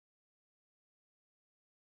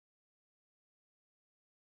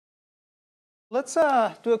Let's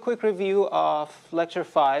do a quick review of Lecture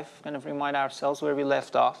 5, kind of remind ourselves where we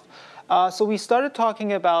left off. So we started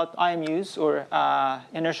talking about IMUs, or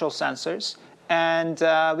inertial sensors, and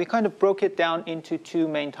we kind of broke it down into two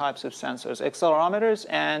main types of sensors, accelerometers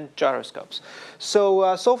and gyroscopes.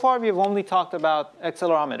 So far we've only talked about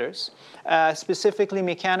accelerometers, specifically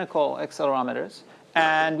mechanical accelerometers.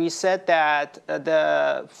 And we said that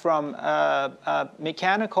from a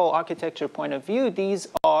mechanical architecture point of view, these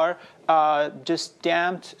are just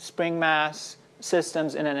damped spring mass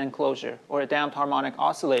systems in an enclosure, or a damped harmonic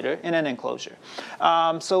oscillator in an enclosure.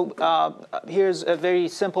 Here's a very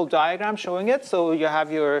simple diagram showing it. So you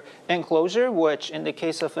have your enclosure, which in the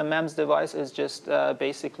case of a MEMS device is just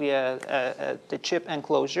basically the chip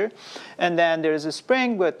enclosure. And then there's a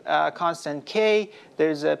spring with constant K.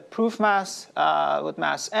 There's a proof mass with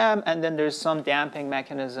mass M, and then there's some damping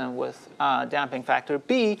mechanism with damping factor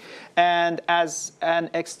B. And as an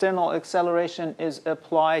external acceleration is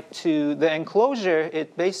applied to the enclosure,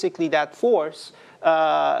 it basically, that force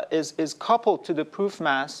is coupled to the proof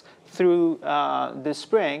mass through the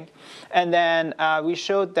spring. And then we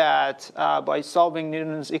showed that by solving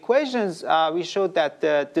Newton's equations, we showed that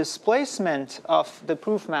the displacement of the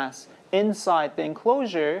proof mass inside the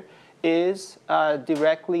enclosure is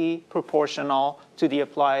directly proportional to the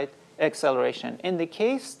applied acceleration. In the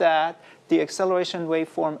case that the acceleration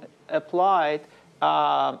waveform applied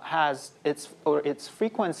has its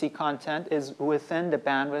frequency content is within the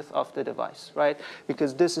bandwidth of the device, right?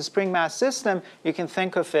 Because this is spring mass system, you can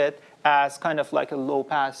think of it as kind of like a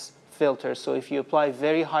low-pass filter. So if you apply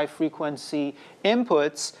very high frequency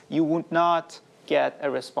inputs, you would not get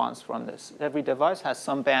a response from this. Every device has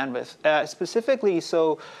some bandwidth. Specifically,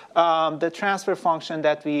 so the transfer function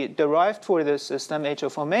that we derived for this system, h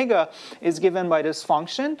of omega, is given by this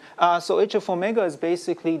function. So h of omega is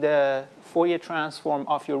basically the Fourier transform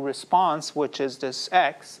of your response, which is this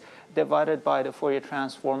x, divided by the Fourier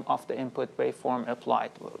transform of the input waveform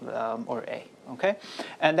applied, or A. Okay?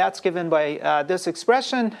 And that's given by this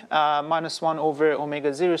expression, minus 1 over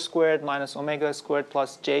omega 0 squared minus omega squared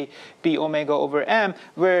plus j b omega over m,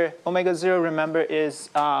 where omega 0, remember, is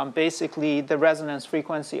basically the resonance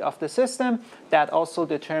frequency of the system. That also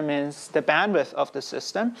determines the bandwidth of the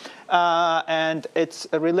system. And it's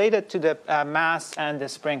related to the mass and the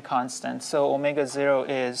spring constant. So omega 0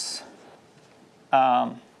 is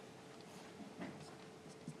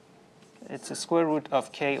it's the square root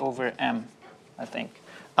of k over m, I think.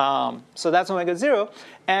 So that's omega 0.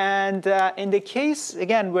 And in the case,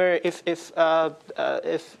 again, where if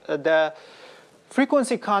the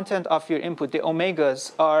frequency content of your input, the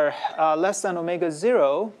omegas, are less than omega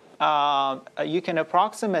 0, you can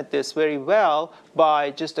approximate this very well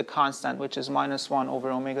by just a constant, which is minus 1 over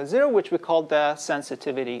omega 0, which we call the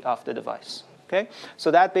sensitivity of the device. Okay?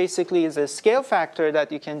 So that basically is a scale factor that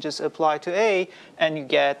you can just apply to A, and you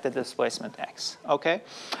get the displacement x. Okay?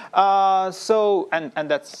 And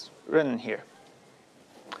that's written here.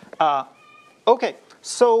 Okay.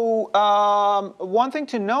 So one thing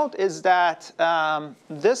to note is that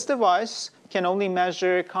this device can only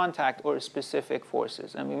measure contact or specific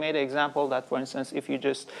forces. And we made an example that, for instance, if you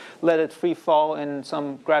just let it free fall in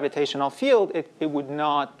some gravitational field, it would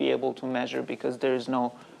not be able to measure, because there's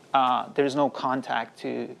no contact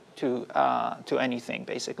to anything,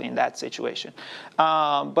 basically, in that situation.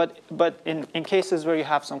 But in cases where you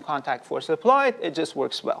have some contact force applied, it just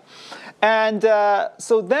works well. And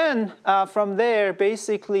so then from there,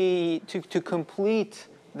 basically, to complete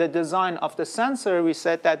the design of the sensor, we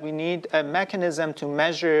said that we need a mechanism to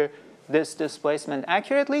measure this displacement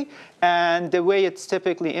accurately. And the way it's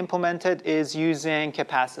typically implemented is using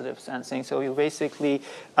capacitive sensing. So you basically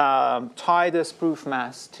tie this proof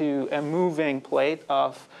mass to a moving plate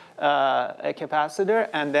of a capacitor,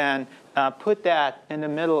 and then put that in the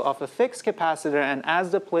middle of a fixed capacitor. And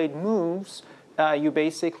as the plate moves, you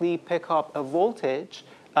basically pick up a voltage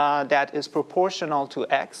that is proportional to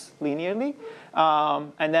x linearly.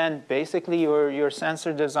 And then basically your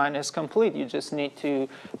sensor design is complete. You just need to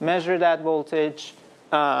measure that voltage,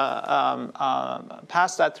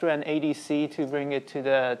 pass that through an ADC to bring it to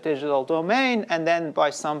the digital domain, and then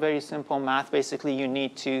by some very simple math, basically you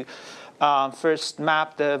need to first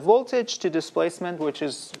map the voltage to displacement, which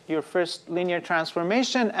is your first linear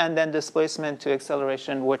transformation, and then displacement to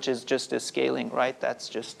acceleration, which is just a scaling, right? That's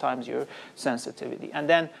just times your sensitivity. And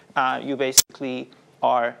then you basically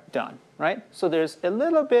are done, right? So there's a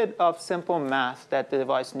little bit of simple math that the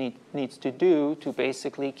device needs to do to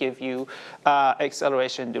basically give you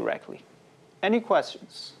acceleration directly. Any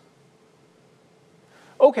questions?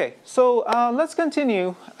 Okay, so let's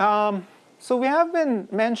continue. So we have been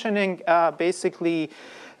mentioning basically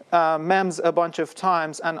MEMS a bunch of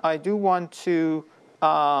times, and I do want to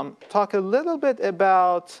talk a little bit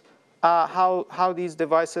about how these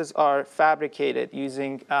devices are fabricated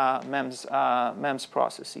using MEMS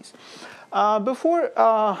processes. Before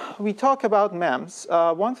we talk about MEMS,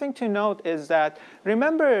 one thing to note is that,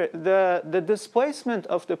 remember, the displacement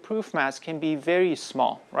of the proof mass can be very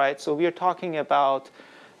small, right? So we are talking about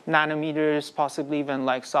nanometers, possibly even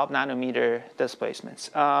like sub-nanometer displacements.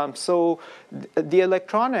 So the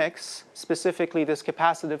electronics, specifically this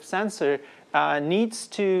capacitive sensor, needs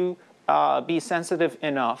to be sensitive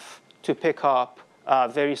enough to pick up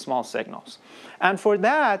very small signals. And for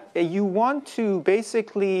that, you want to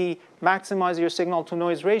basically maximize your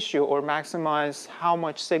signal-to-noise ratio, or maximize how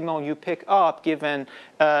much signal you pick up given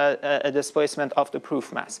a displacement of the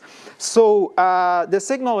proof mass. So the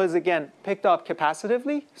signal is, again, picked up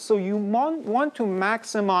capacitively. So you want to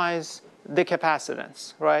maximize the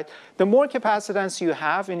capacitance, right? The more capacitance you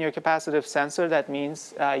have in your capacitive sensor, that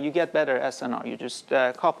means you get better SNR. You just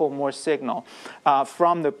couple more signal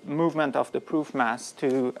from the movement of the proof mass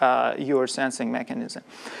to your sensing mechanism.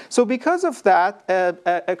 So because of that,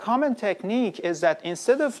 a common technique is that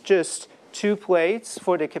instead of just 2 plates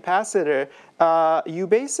for the capacitor, you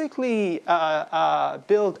basically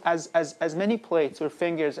build as many plates or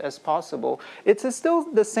fingers as possible. It's still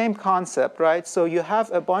the same concept, right? So you have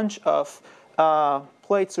a bunch of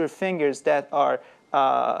plates or fingers that are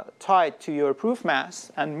tied to your proof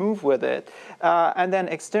mass and move with it. And then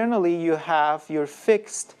externally, you have your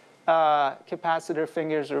fixed capacitor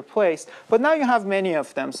fingers are placed, but now you have many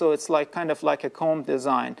of them, so it's like kind of like a comb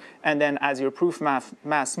design. And then as your proof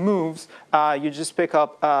mass moves, you just pick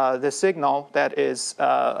up the signal that is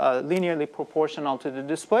linearly proportional to the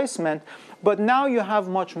displacement. But now you have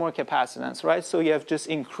much more capacitance, right? So you have just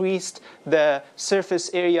increased the surface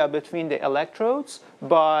area between the electrodes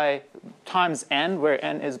by times n, where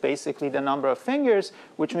n is basically the number of fingers,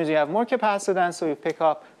 which means you have more capacitance, so you pick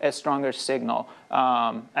up a stronger signal.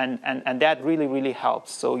 And that really, really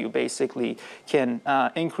helps. So you basically can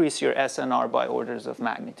increase your SNR by orders of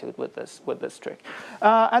magnitude with this trick.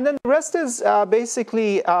 And then the rest is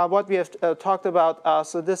basically what we have talked about.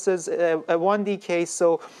 So this is a 1D case.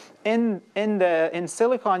 So in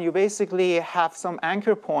silicon, you basically have some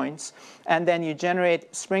anchor points, and then you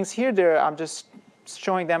generate springs here. There, I'm just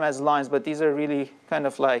showing them as lines, but these are really kind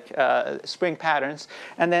of like spring patterns.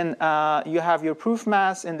 And then you have your proof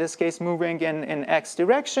mass, in this case, moving in x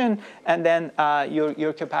direction, and then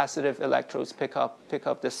your capacitive electrodes pick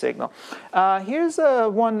up the signal. Here's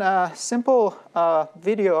one simple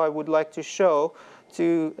video I would like to show,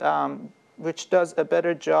 which does a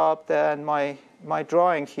better job than my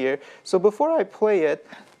drawing here. So before I play it,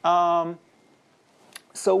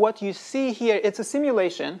 so what you see here, it's a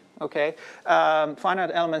simulation, okay,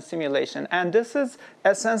 finite element simulation. And this is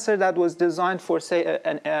a sensor that was designed for, say,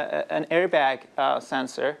 an airbag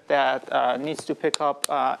sensor that needs to pick up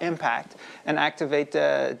impact and activate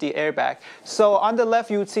the airbag. So on the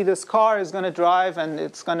left, you would see this car is going to drive, and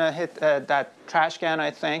it's going to hit that trash can,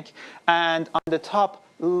 I think. And on the top,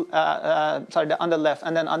 on the left,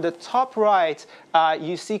 and then on the top right,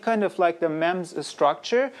 you see kind of like the MEMS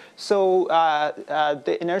structure. So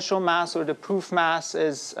the inertial mass, or the proof mass,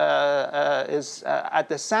 is at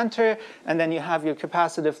the center, and then you have your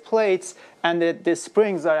capacitive plates, and the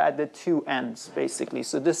springs are at the 2 ends, basically.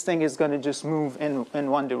 So this thing is going to just move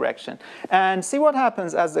in one direction. And see what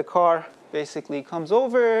happens as the car basically comes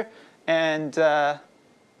over and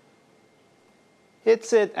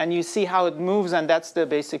hits it, and you see how it moves, and that's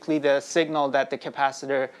basically the signal that the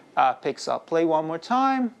capacitor picks up. Play one more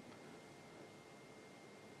time.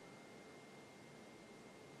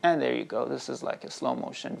 And there you go. This is like a slow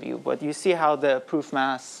motion view. But you see how the proof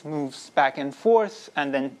mass moves back and forth,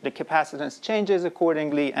 and then the capacitance changes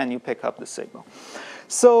accordingly, and you pick up the signal.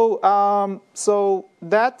 So, so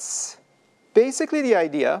that's basically the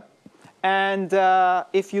idea. And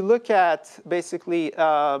if you look at basically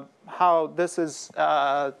how this is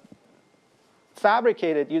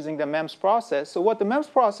fabricated using the MEMS process. So what the MEMS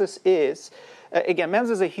process is, again, MEMS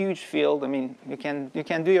is a huge field. I mean, you can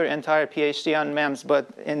do your entire PhD on MEMS, but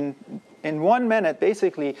in 1 minute,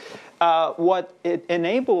 basically, what it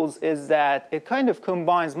enables is that it kind of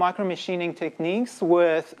combines micromachining techniques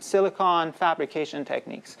with silicon fabrication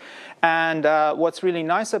techniques. And what's really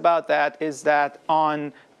nice about that is that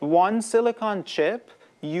on one silicon chip,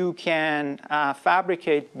 you can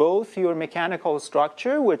fabricate both your mechanical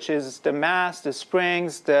structure, which is the mass, the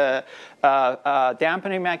springs, the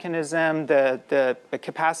dampening mechanism, the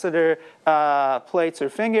capacitor plates or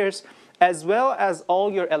fingers, as well as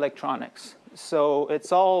all your electronics. So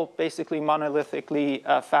it's all basically monolithically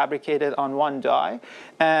fabricated on one die.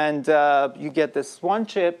 And you get this one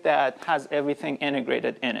chip that has everything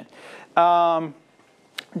integrated in it.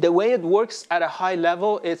 The way it works at a high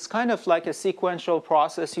level, it's kind of like a sequential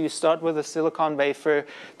process. You start with a silicon wafer,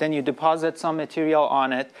 then you deposit some material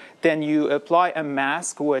on it, then you apply a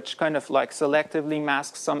mask, which kind of like selectively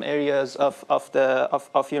masks some areas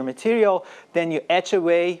of your material. Then you etch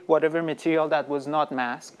away whatever material that was not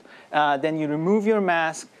masked. Then you remove your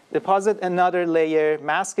mask, deposit another layer,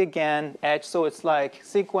 mask again, etch. So it's like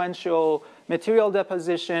sequential material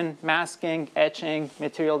deposition, masking, etching,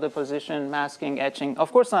 material deposition, masking, etching.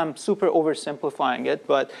 Of course, I'm super oversimplifying it,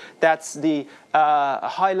 but that's the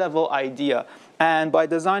high-level idea. And by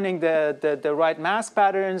designing the right mask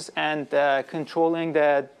patterns and controlling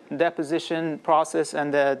the deposition process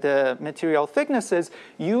and the material thicknesses,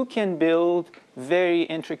 you can build very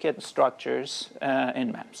intricate structures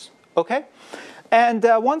in MEMS. Okay? And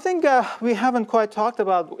one thing we haven't quite talked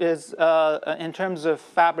about is, in terms of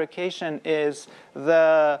fabrication, is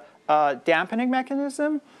the dampening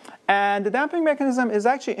mechanism. And the dampening mechanism is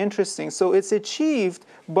actually interesting. So it's achieved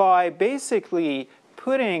by basically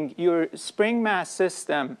putting your spring mass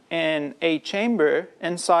system in a chamber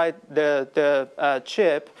inside the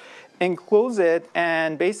chip, enclose it,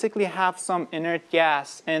 and basically have some inert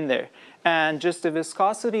gas in there. And just the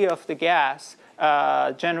viscosity of the gas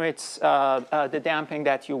generates the damping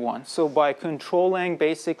that you want. So by controlling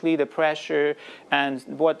basically the pressure and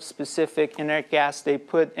what specific inert gas they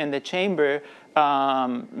put in the chamber,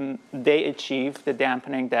 they achieve the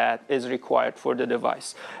dampening that is required for the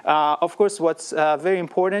device. Of course, what's very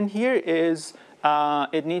important here is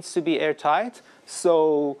it needs to be airtight.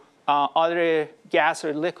 So other gas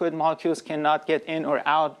or liquid molecules cannot get in or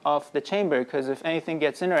out of the chamber, because if anything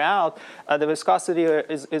gets in or out, the viscosity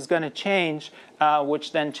is going to change,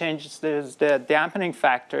 which then changes the dampening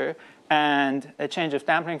factor. And a change of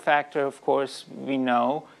dampening factor, of course, we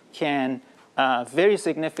know can very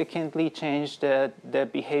significantly change the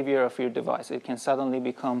behavior of your device. It can suddenly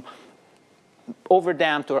become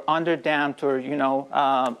overdamped or underdamped, or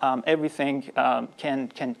everything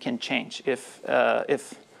can change if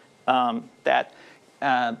that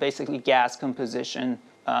basically gas composition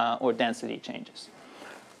or density changes.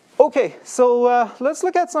 Okay, so let's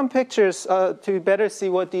look at some pictures to better see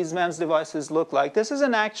what these MEMS devices look like. This is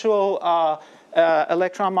an actual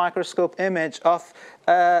electron microscope image of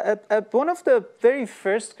one of the very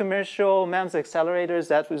first commercial MEMS accelerators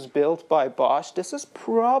that was built by Bosch. This is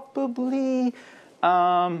probably,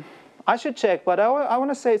 I should check, but I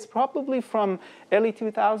want to say it's probably from early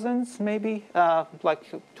 2000s, maybe,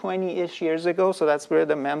 like 20-ish years ago. So that's where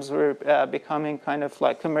the MEMS were becoming kind of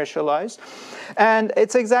like commercialized. And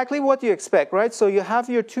it's exactly what you expect, right? So you have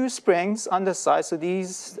your two springs on the side. So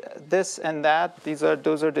this and that,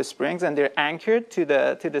 those are the springs, and they're anchored to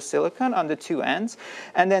the silicon on the two ends.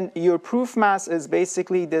 And then your proof mass is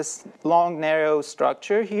basically this long, narrow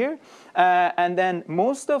structure here. And then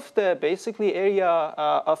most of the basically area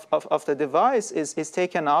of the device is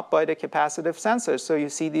taken up by the capacitive sensors. So you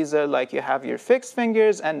see these are like you have your fixed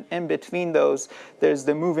fingers, and in between those, there's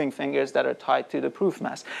the moving fingers that are tied to the proof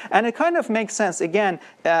mass. And it kind of makes sense. Again,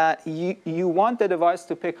 you want the device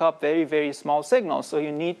to pick up very, very small signals. So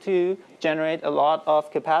you need to generate a lot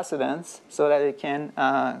of capacitance so that it can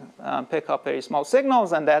pick up very small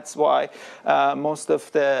signals. And that's why most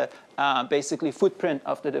of the basically footprint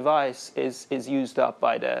of the device is used up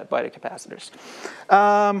by the capacitors.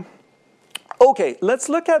 Okay, let's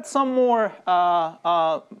look at some more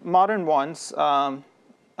modern ones.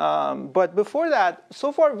 But before that,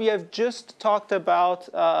 so far we have just talked about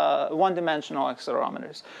one-dimensional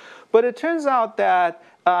accelerometers. But it turns out that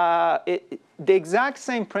the exact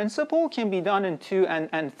same principle can be done in 2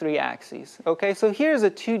 and 3 axes. Okay, so here's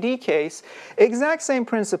a 2D case. Exact same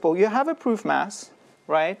principle. You have a proof mass,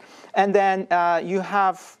 right? And then you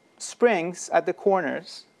have springs at the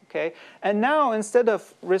corners. Okay? And now, instead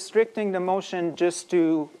of restricting the motion just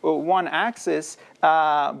to one axis,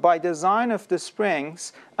 by design of the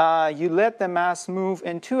springs, you let the mass move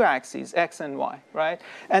in 2 axes, x and y, right?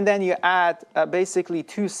 And then you add basically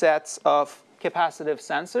 2 sets of capacitive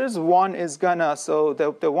sensors. One is gonna, so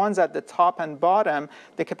the ones at the top and bottom,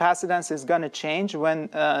 the capacitance is gonna change when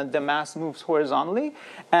the mass moves horizontally.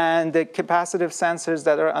 And the capacitive sensors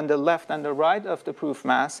that are on the left and the right of the proof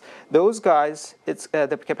mass, those guys, it's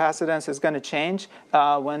the capacitance is gonna change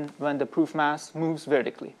when the proof mass moves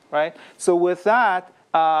vertically, right? So with that,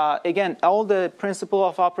 again, all the principle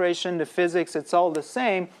of operation, the physics, it's all the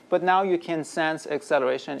same, but now you can sense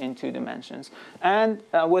acceleration in 2 dimensions. And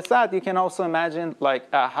with that, you can also imagine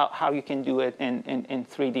like how you can do it in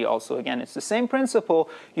 3D also. Again, it's the same principle.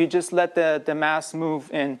 You just let the mass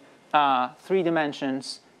move in 3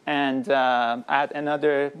 dimensions and add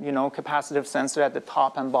another, capacitive sensor at the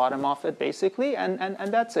top and bottom of it, basically,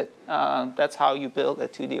 and that's it. That's how you build a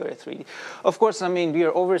 2D or a 3D. Of course, I mean, we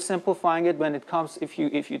are oversimplifying it when it comes, if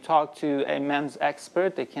you talk to a MEMS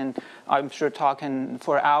expert, they can, I'm sure, talking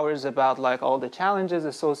for hours about like all the challenges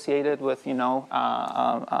associated with, to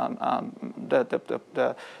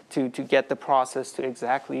get the process to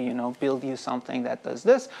exactly, build you something that does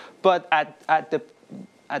this. But at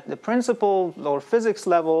the principle or physics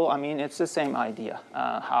level, I mean, it's the same idea,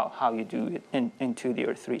 how you do it in 2D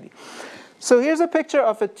or 3D. So here's a picture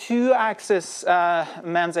of a 2-axis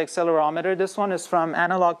MEMS accelerometer. This one is from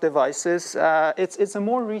Analog Devices. It's a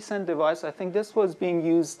more recent device. I think this was being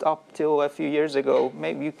used up till a few years ago.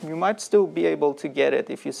 Maybe you might still be able to get it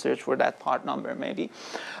if you search for that part number, maybe.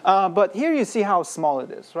 But here you see how small it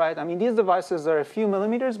is, right? I mean, these devices are a few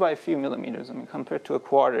millimeters by a few millimeters. I mean, compared to a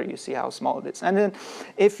quarter, you see how small it is. And then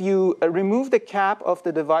if you remove the cap of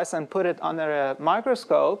the device and put it under a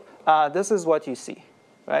microscope, this is what you see.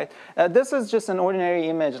 Right? This is just an ordinary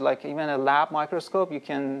image, like even a lab microscope. You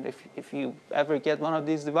can, if you ever get one of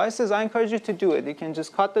these devices, I encourage you to do it. You can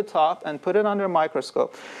just cut the top and put it under a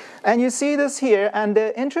microscope. And you see this here. And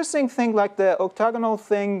the interesting thing, like the octagonal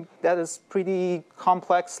thing that is pretty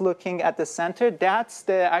complex looking at the center, that's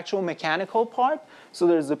the actual mechanical part. So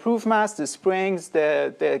there's the proof mass, the springs,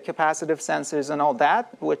 the capacitive sensors, and all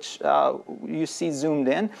that, which you see zoomed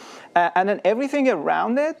in. And then everything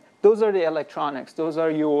around it, those are the electronics. Those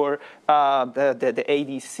are your the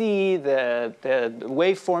ADC, the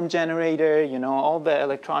waveform generator, all the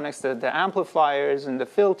electronics, the amplifiers and the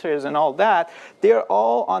filters and all that. They're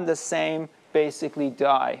all on the same basically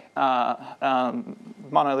die,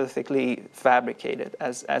 monolithically fabricated,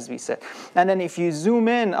 as we said. And then if you zoom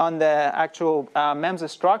in on the actual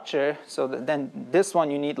MEMS structure, so then this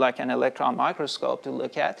one you need like an electron microscope to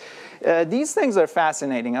look at. These things are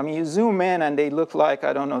fascinating. I mean, you zoom in and they look like,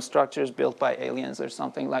 I don't know, structures built by aliens or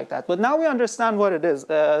something like that. But now we understand what it is.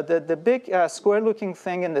 The big square-looking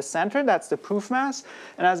thing in the center, that's the proof mass.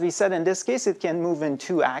 And as we said, in this case, it can move in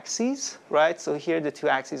 2 axes, right? So here the 2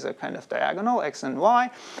 axes are kind of diagonal, X and Y.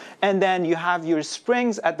 And then you have your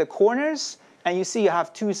springs at the corners. And you see you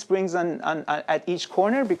have 2 springs at each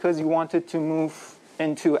corner because you want it to move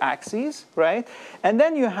in 2 axes, right? And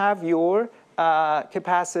then you have your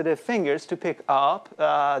capacitive fingers to pick up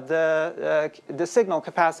the signal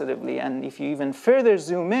capacitively. And if you even further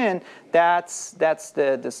zoom in, that's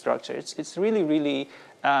the structure. It's really, really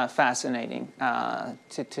fascinating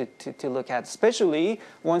to look at, especially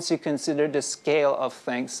once you consider the scale of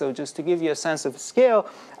things. So just to give you a sense of scale,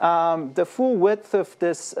 the full width of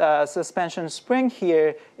this suspension spring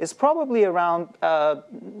here is probably around a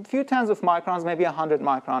few tens of microns, maybe 100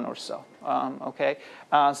 micron or so. Okay,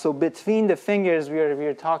 so between the fingers,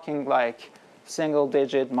 we're talking like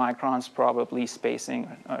single-digit microns probably spacing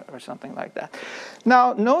or something like that.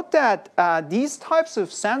 Now, note that these types of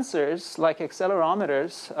sensors, like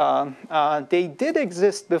accelerometers, they did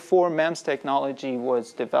exist before MEMS technology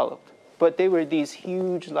was developed. But they were these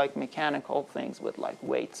huge, like, mechanical things with, like,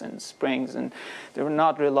 weights and springs, and they were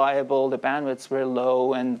not reliable. The bandwidths were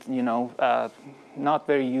low, and not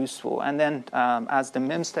very useful. And then as the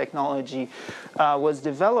MEMS technology was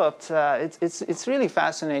developed, it's really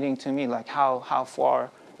fascinating to me, like how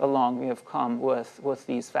far along we have come with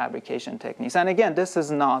these fabrication techniques. And again, this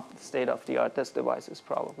is not state of the art. This device is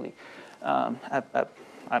probably I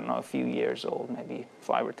don't know, a few years old, maybe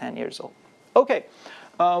 5 or 10 years old. Okay.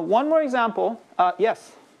 One more example.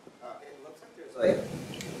 Yes? It looks like there's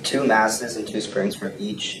like 2 masses and 2 springs for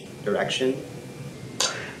each direction.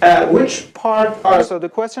 Which part are, so the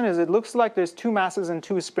question is, it looks like there's 2 masses and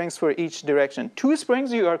 2 springs for each direction. 2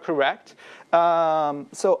 springs, you are correct.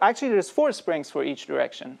 So actually there's 4 springs for each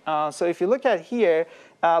direction. So if you look at here,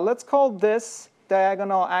 let's call this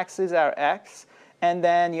diagonal axis our X. And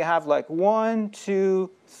then you have like 1, 2,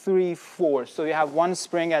 3, 4. So you have 1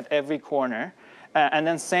 spring at every corner. And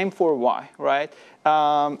then same for Y, right?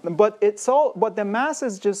 But the mass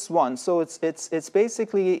is just 1. So it's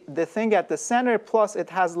basically the thing at the center, plus it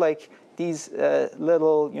has like these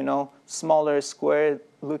little, smaller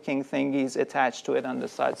square-looking thingies attached to it on the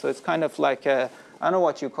side. So it's kind of like I don't know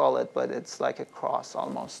what you call it, but it's like a cross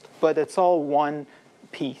almost. But it's all one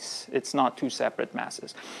piece. It's not two separate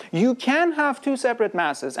masses. You can have two separate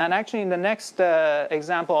masses, and actually in the next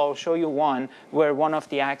example, I'll show you one where one of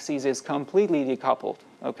the axes is completely decoupled.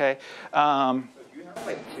 Okay. So do you have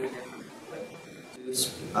like two different,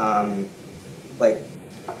 like,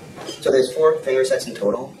 so there's 4 finger sets in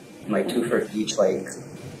total, and like 2 for each like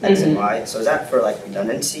X and Y. So is that for like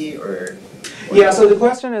redundancy or? Yeah, so the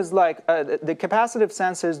question is like the capacitive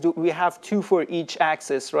sensors, we have 2 for each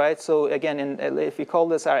axis, right? So again, if you call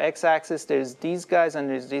this our x-axis, there's these guys and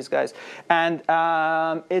there's these guys. And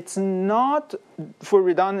it's not for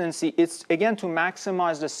redundancy. It's, again, to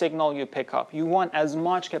maximize the signal you pick up. You want as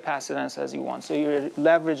much capacitance as you want. So you're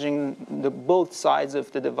leveraging both sides of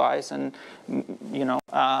the device and, you know,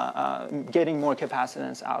 getting more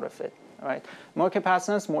capacitance out of it, right? More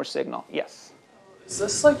capacitance, more signal, yes. Is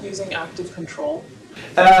this like using active control?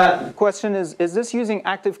 Question is this using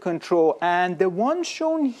active control? And the one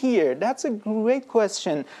shown here, that's a great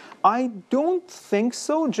question. I don't think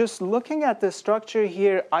so. Just looking at the structure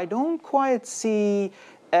here, I don't quite see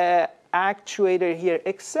an actuator here,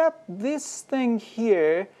 except this thing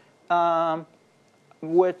here,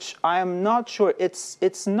 which I'm not sure.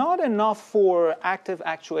 It's not enough for active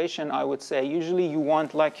actuation, I would say. Usually you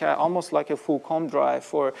want like almost like a full comb drive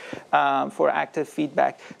for active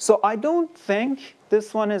feedback. So I don't think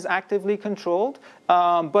this one is actively controlled,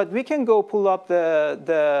 but we can go pull up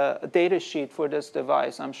the data sheet for this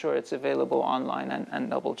device. I'm sure it's available online and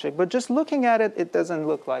double check. But just looking at it, it doesn't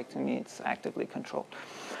look like to me it's actively controlled.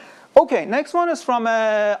 Okay, next one is from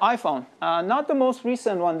an iPhone. Not the most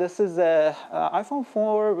recent one. This is a iPhone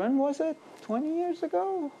 4, when was it? 20 years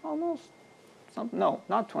ago, almost? No,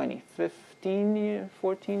 not 20,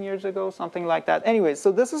 14 years ago, something like that. Anyway,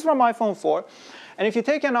 so this is from iPhone 4. And if you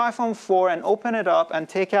take an iPhone 4 and open it up and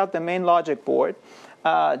take out the main logic board,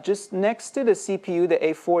 just next to the CPU, the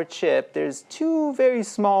A4 chip, there's 2 very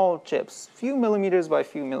small chips, few millimeters by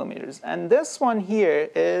few millimeters. And this one here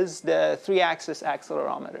is the 3-axis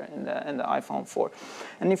accelerometer in the iPhone 4.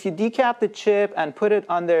 And if you decap the chip and put it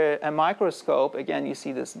under a microscope, again, you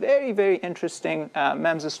see this very, very interesting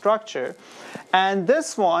MEMS structure. And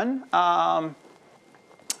this one,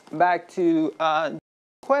 back to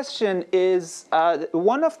question is,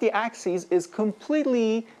 one of the axes is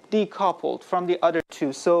completely decoupled from the other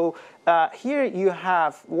 2. So here you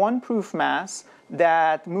have one proof mass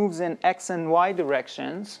that moves in X and Y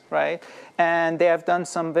directions, right? And they have done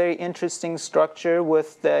some very interesting structure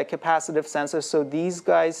with the capacitive sensors. So these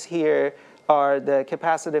guys here are the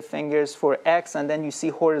capacitive fingers for X, and then you see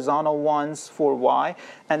horizontal ones for Y.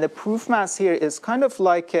 And the proof mass here is kind of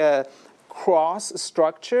like a cross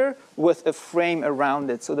structure with a frame around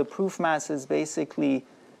it. So the proof mass is basically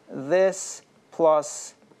this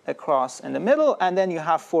plus a cross in the middle, and then you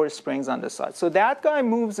have 4 springs on the side. So that guy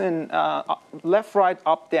moves in left, right,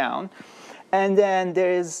 up, down. And then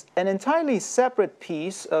there is an entirely separate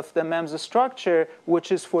piece of the MEMS structure,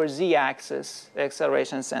 which is for Z-axis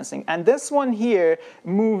acceleration sensing. And this one here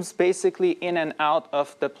moves basically in and out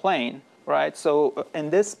of the plane, right? So in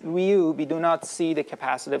this view, we do not see the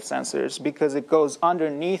capacitive sensors because it goes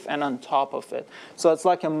underneath and on top of it. So it's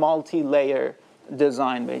like a multi-layer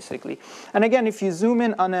design, basically. And again, if you zoom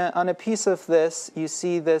in on a piece of this, you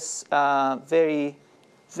see this very,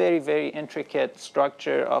 very, very intricate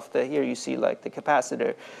structure of the, here you see like the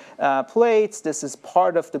capacitor plates. This is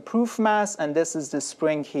part of the proof mass, and this is the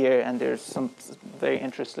spring here, and there's some very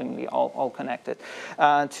interestingly all connected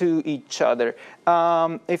to each other.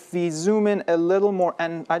 If we zoom in a little more,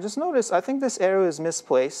 and I just noticed, I think this arrow is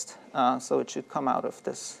misplaced, so it should come out of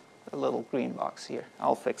this little green box here.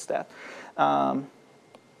 I'll fix that.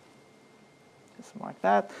 Just mark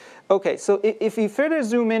that. Okay, so if we further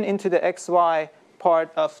zoom in into the XY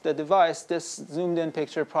part of the device, this zoomed in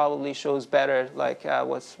picture probably shows better like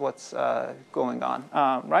what's going on,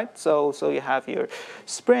 right? So you have your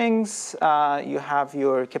springs, you have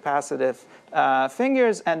your capacitive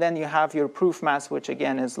fingers, and then you have your proof mass, which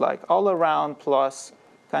again is like all around plus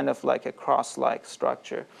kind of like a cross-like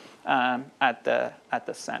structure at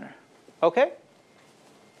the center. Okay?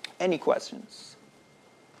 Any questions?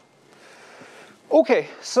 Okay,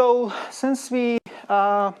 so since we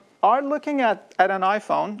are looking at an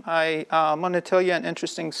iPhone, I'm going to tell you an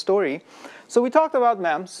interesting story. So we talked about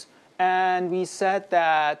MEMS, and we said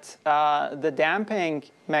that the damping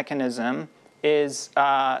mechanism is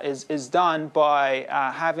done by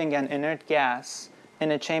having an inert gas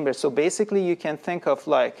in a chamber. So basically, you can think of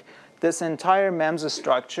like this entire MEMS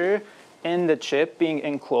structure in the chip being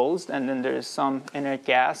enclosed, and then there's some inert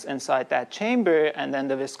gas inside that chamber, and then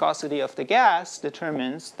the viscosity of the gas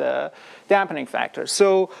determines the dampening factor.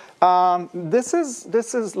 So this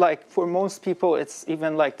is like, for most people, it's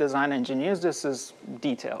even like design engineers, this is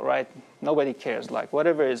detail, right? Nobody cares. Like,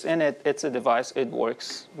 whatever is in it, it's a device, it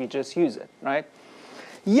works, we just use it, right?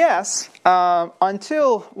 Yes,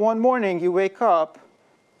 until one morning you wake up,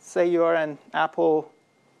 say you're an Apple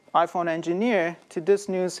iPhone engineer, to this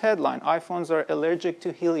news headline: iPhones are allergic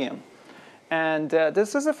to helium. And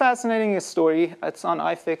this is a fascinating story. It's on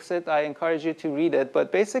iFixit. I encourage you to read it.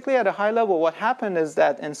 But basically, at a high level, what happened is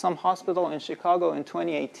that in some hospital in Chicago in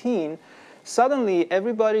 2018, suddenly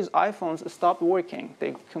everybody's iPhones stopped working.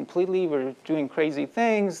 They completely were doing crazy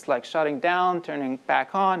things, like shutting down, turning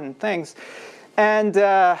back on, and things. And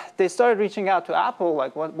they started reaching out to Apple,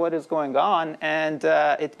 like, what is going on? And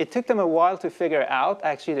it took them a while to figure out.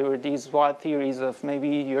 Actually, there were these wild theories of maybe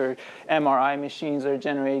your MRI machines are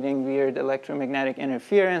generating weird electromagnetic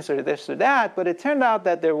interference or this or that. But it turned out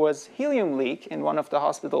that there was helium leak in one of the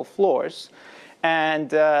hospital floors. And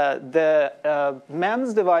the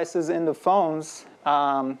MEMS devices in the phones,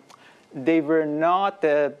 they were not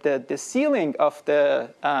the sealing of the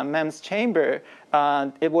MEMS chamber.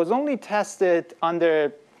 It was only tested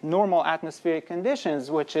under normal atmospheric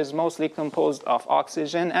conditions, which is mostly composed of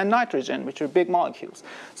oxygen and nitrogen, which are big molecules.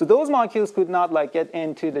 So those molecules could not like get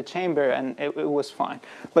into the chamber, and it was fine.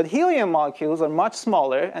 But helium molecules are much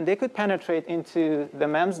smaller, and they could penetrate into the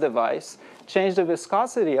MEMS device, change the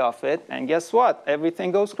viscosity of it, and guess what?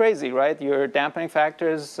 Everything goes crazy, right? Your dampening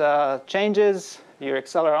factors changes. Your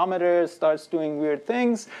accelerometer starts doing weird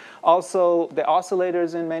things. Also, the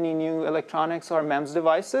oscillators in many new electronics are MEMS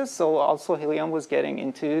devices. So also helium was getting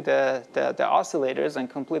into the oscillators and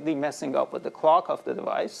completely messing up with the clock of the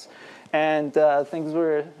device. And things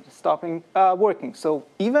were stopping working. So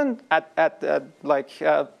even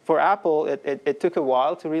for Apple, it took a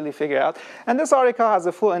while to really figure out. And this article has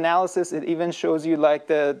a full analysis. It even shows you like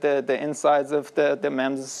the insides of the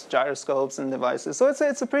MEMS gyroscopes and devices. So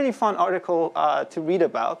it's a pretty fun article to read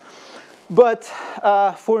about. But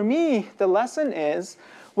for me, the lesson is,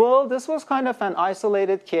 well, this was kind of an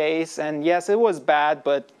isolated case. And yes, it was bad,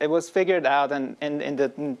 but it was figured out. And in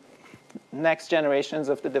the next generations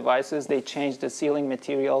of the devices, they changed the sealing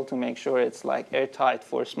material to make sure it's like airtight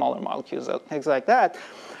for smaller molecules, things like that.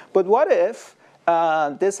 But what if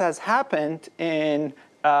this has happened in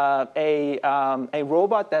a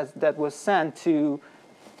robot that was sent to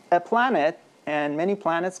a planet, and many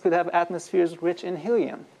planets could have atmospheres rich in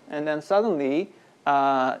helium, and then suddenly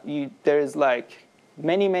there's like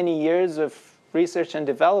many years of research and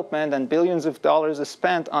development and billions of dollars is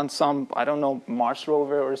spent on some, I don't know, Mars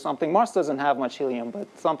rover or something. Mars doesn't have much helium, but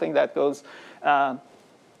something that goes out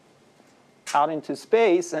into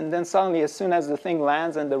space. And then suddenly, as soon as the thing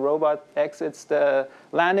lands and the robot exits the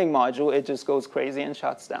landing module, it just goes crazy and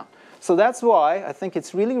shuts down. So that's why I think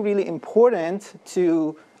it's really, really important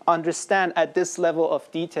to understand at this level of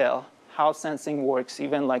detail how sensing works,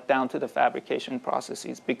 even like down to the fabrication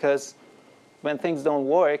processes. Because when things don't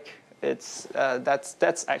work, that's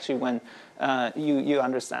actually when you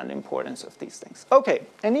understand the importance of these things. Okay,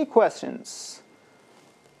 any questions?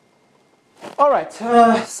 All right,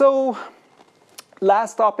 so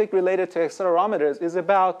last topic related to accelerometers is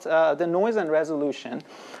about the noise and resolution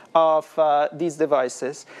of these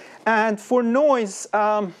devices. And for noise,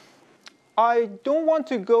 I don't want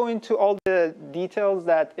to go into all the details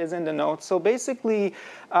that is in the notes. So basically,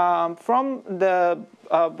 from the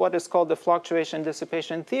what is called the fluctuation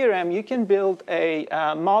dissipation theorem, you can build a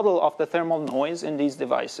model of the thermal noise in these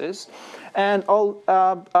devices. And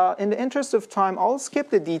in the interest of time, I'll skip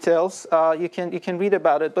the details. You can read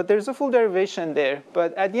about it, but there's a full derivation there.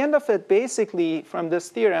 But at the end of it, basically, from this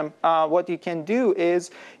theorem, what you can do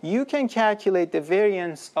is you can calculate the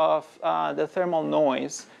variance of the thermal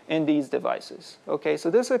noise in these devices. Okay, so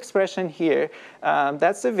this expression here,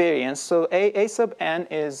 that's the variance. So A sub n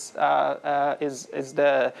is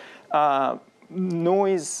the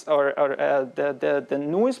noise or the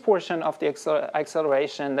noise portion of the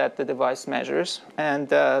acceleration that the device measures, and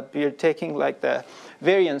we're taking like the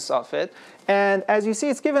variance of it. And as you see,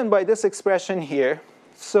 it's given by this expression here.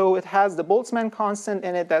 So it has the Boltzmann constant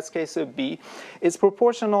in it, that's K sub B. It's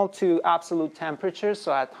proportional to absolute temperature,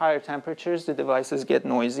 so at higher temperatures, the devices get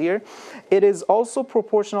noisier. It is also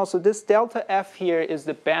proportional, so this delta F here is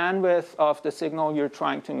the bandwidth of the signal you're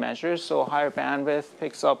trying to measure, so higher bandwidth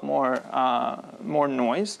picks up more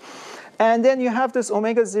noise. And then you have this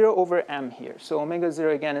omega 0 over m here. So omega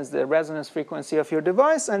 0, again, is the resonance frequency of your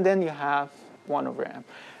device, and then you have 1 over m.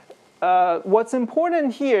 what's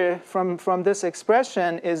important here from this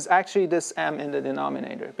expression is actually this m in the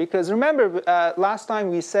denominator. Because remember, last time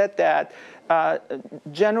we said that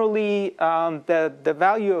generally the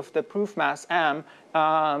value of the proof mass m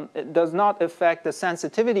does not affect the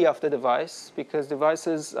sensitivity of the device, because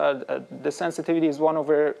devices, the sensitivity is 1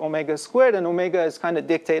 over omega squared, and omega is kind of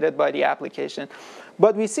dictated by the application.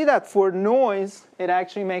 But we see that for noise, it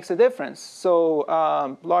actually makes a difference. So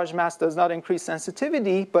large mass does not increase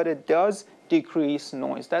sensitivity, but it does decrease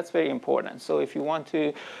noise. That's very important. So if you want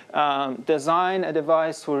to design a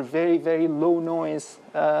device for very, very low noise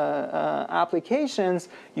applications,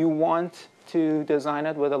 you want to design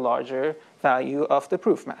it with a larger value of the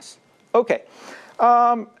proof mass. Okay.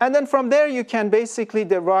 And then from there, you can basically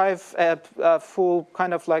derive a full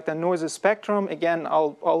kind of like the noise spectrum. Again,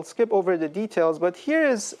 I'll skip over the details, but here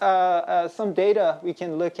is some data we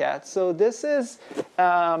can look at. So this is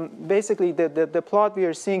basically the plot we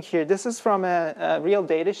are seeing here. This is from a real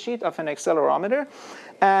data sheet of an accelerometer.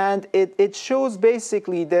 And it shows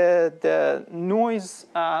basically the noise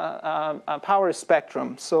power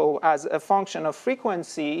spectrum. So as a function of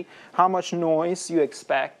frequency, how much noise you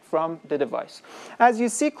expect from the device. As you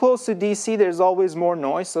see close to DC, there's always more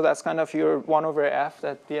noise. So that's kind of your 1 over f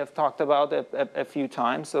that we have talked about a few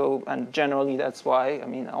times. So, and generally that's why, I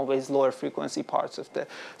mean, always lower frequency parts of the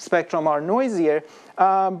spectrum are noisier.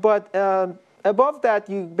 Above that,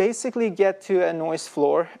 you basically get to a noise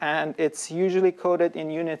floor, and it's usually coded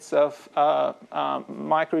in units of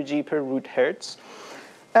micro-G per root hertz.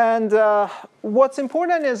 And what's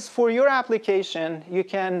important is for your application, you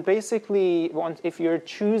can basically, if you're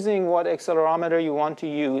choosing what accelerometer you want to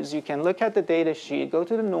use, you can look at the data sheet, go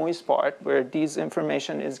to the noise part where this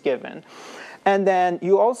information is given. And then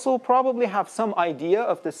you also probably have some idea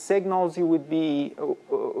of the signals you would be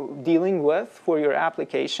dealing with for your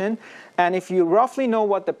application. And if you roughly know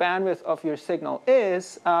what the bandwidth of your signal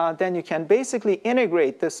is, then you can basically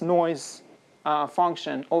integrate this noise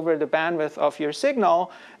function over the bandwidth of your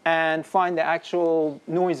signal and find the actual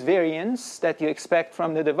noise variance that you expect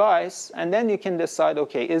from the device. And then you can decide,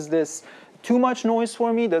 OK, is this too much noise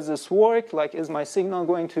for me? Does this work? Like, is my signal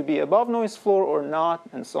going to be above noise floor or not?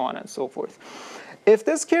 And so on and so forth. If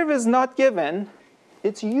this curve is not given,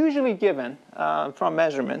 it's usually given from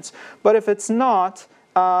measurements. But if it's not,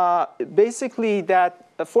 basically that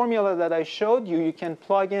formula that I showed you, you can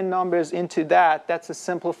plug in numbers into that. That's a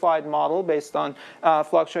simplified model based on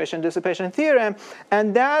fluctuation dissipation theorem.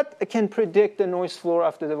 And that can predict the noise floor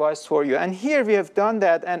of the device for you. And here we have done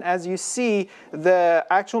that. And as you see, the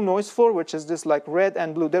actual noise floor, which is this like red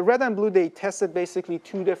and blue. The red and blue, they tested basically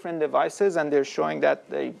 2 different devices. And they're showing that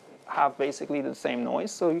they have basically the same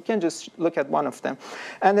noise. So you can just look at one of them.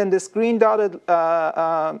 And then this green dotted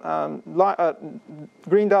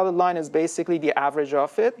line is basically the average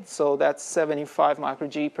of it. So that's 75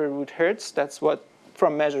 micro-G per root hertz. That's what,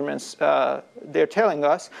 from measurements, they're telling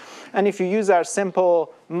us. And if you use our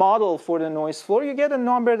simple model for the noise floor, you get a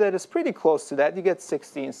number that is pretty close to that. You get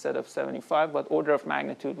 60 instead of 75. But order of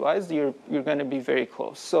magnitude-wise, you're going to be very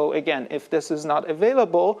close. So again, if this is not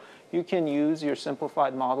available, you can use your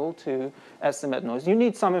simplified model to estimate noise. You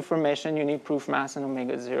need some information. You need proof mass and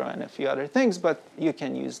omega 0 and a few other things, but you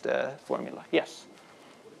can use the formula. Yes?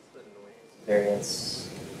 What is the noise variance,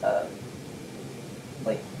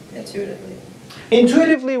 like, intuitively?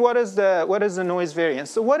 Intuitively, what is the noise variance?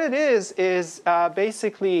 So what it is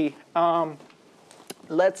basically,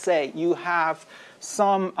 let's say you have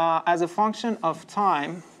some, as a function of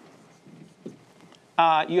time,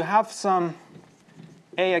 you have some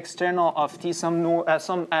A external of t, some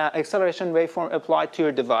acceleration waveform applied to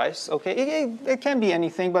your device. Okay, it can be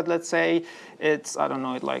anything, but let's say it's, I don't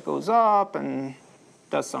know, it like goes up and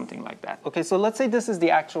does something like that. Okay, so let's say this is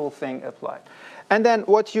the actual thing applied. And then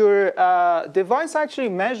what your device actually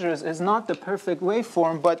measures is not the perfect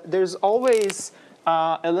waveform, but there's always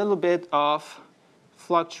a little bit of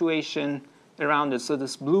fluctuation around it. So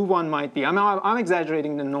this blue one might be, I'm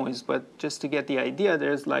exaggerating the noise, but just to get the idea,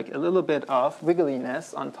 there's like a little bit of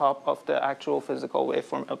wiggliness on top of the actual physical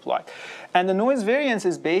waveform applied. And the noise variance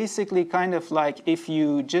is basically kind of like if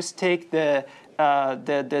you just take the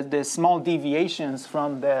small deviations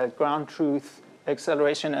from the ground truth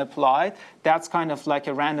acceleration applied, that's kind of like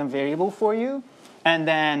a random variable for you. And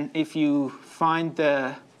then if you find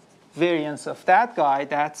the variance of that guy,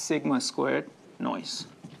 that's sigma squared noise.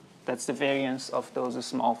 That's the variance of those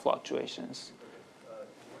small fluctuations.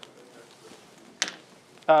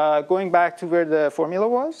 Going back to where the formula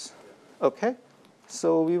was. OK.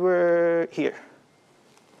 So we were here.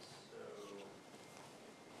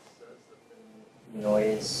 So the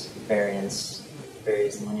noise variance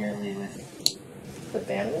varies linearly with the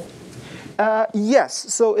bandwidth? Yes.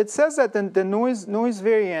 So it says that the noise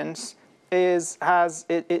variance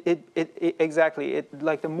exactly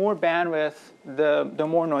like the more bandwidth, the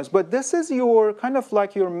more noise. But this is your kind of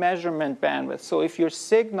like your measurement bandwidth. So if your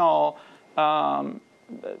signal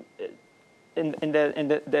in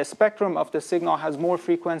the spectrum of the signal has more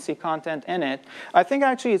frequency content in it, I think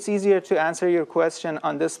actually it's easier to answer your question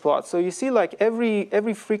on this plot. So you see like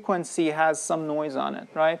every frequency has some noise on it,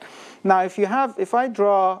 right? Now if I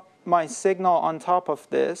draw my signal on top of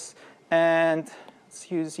this, and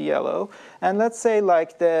let's use yellow, and let's say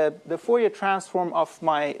like the Fourier transform of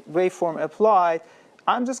my waveform applied,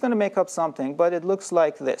 I'm just going to make up something, but it looks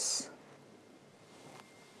like this.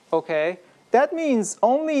 Okay? That means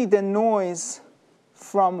only the noise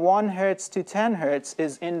from 1 hertz to 10 hertz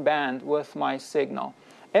is in band with my signal.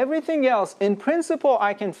 Everything else, in principle,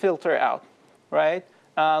 I can filter out, right?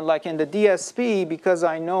 Like in the DSP, because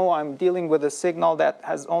I know I'm dealing with a signal that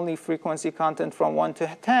has only frequency content from 1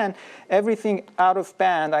 to 10, everything out of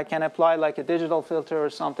band, I can apply like a digital filter or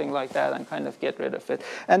something like that and kind of get rid of it.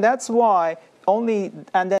 And that's why and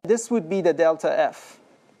then this would be the delta F.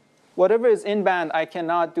 Whatever is in band, I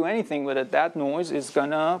cannot do anything with it. That noise is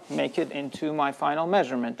going to make it into my final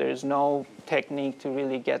measurement. There's no technique to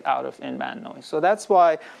really get out of in-band noise. So that's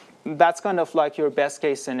why that's kind of like your best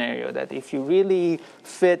case scenario, that if you really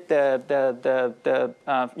fit your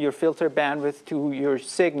filter bandwidth to your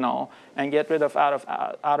signal and get rid of out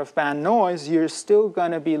of band noise, you're still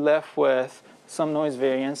going to be left with some noise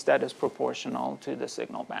variance that is proportional to the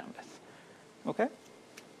signal bandwidth. Okay?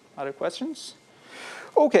 Other questions?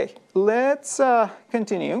 Okay, let's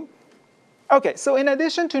continue. Okay, so in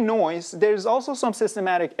addition to noise, there's also some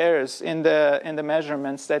systematic errors in the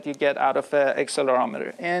measurements that you get out of an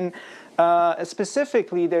accelerometer. And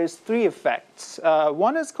specifically, there's 3 effects.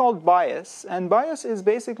 One is called bias, and bias is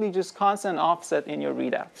basically just constant offset in your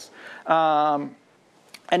readouts.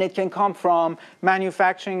 And it can come from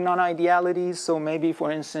manufacturing non-idealities. So maybe,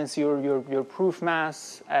 for instance, your proof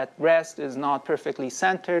mass at rest is not perfectly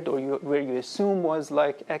centered, or where you assume was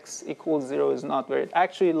like x equals 0 is not where it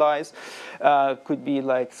actually lies. Could be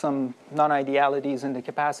like some non-idealities in the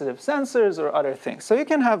capacitive sensors or other things. So you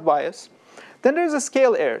can have bias. Then there's the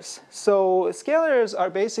scale errors. So scale errors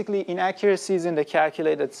are basically inaccuracies in the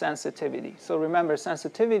calculated sensitivity. So remember,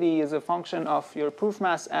 sensitivity is a function of your proof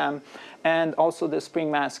mass m and also the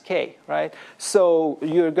spring mass k, right? So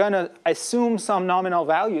you're going to assume some nominal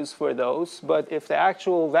values for those, but if the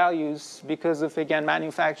actual values, because of, again,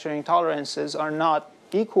 manufacturing tolerances, are not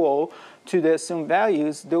equal to the assumed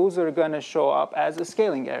values, those are going to show up as a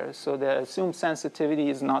scaling error. So the assumed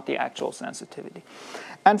sensitivity is not the actual sensitivity.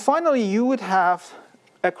 And finally, you would have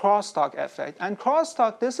a crosstalk effect. And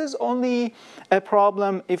crosstalk, this is only a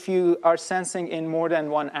problem if you are sensing in more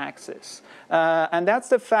than one axis. And that's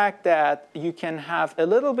the fact that you can have a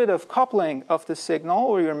little bit of coupling of the signal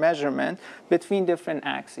or your measurement between different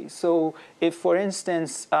axes. So if, for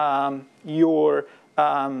instance, as your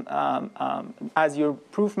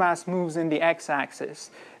proof mass moves in the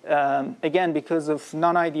x-axis, again, because of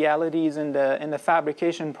non-idealities in the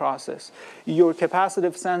fabrication process, your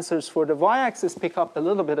capacitive sensors for the y-axis pick up a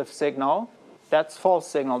little bit of signal. That's false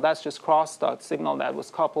signal. That's just crosstalk signal that was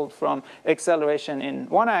coupled from acceleration in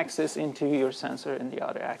one axis into your sensor in the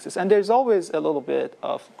other axis. And there's always a little bit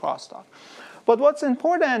of crosstalk. But what's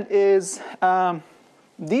important is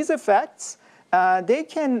these effects, they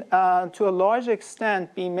can, to a large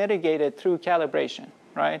extent, be mitigated through calibration.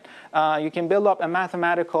 Right? You can build up a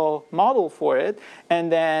mathematical model for it,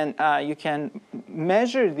 and then you can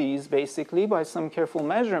measure these basically by some careful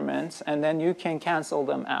measurements, and then you can cancel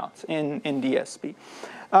them out in DSP.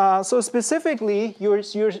 So specifically, you're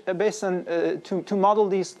based on to model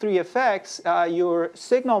these 3 effects, your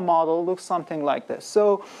signal model looks something like this.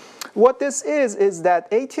 So what this is that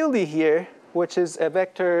A tilde here, which is a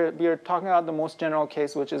vector, we're talking about the most general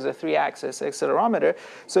case, which is a 3-axis accelerometer.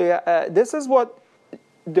 So yeah, this is what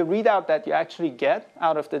the readout that you actually get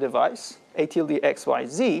out of the device, A tilde x, y,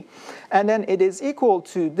 z. And then it is equal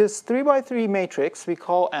to this 3x3 matrix we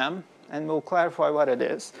call M, and we'll clarify what it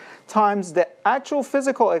is, times the actual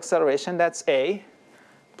physical acceleration, that's A,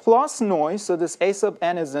 plus noise. So this A sub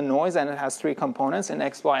n is the noise, and it has 3 components in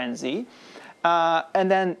x, y, and z.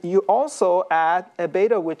 And then you also add a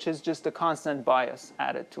beta, which is just a constant bias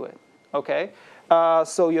added to it. Okay?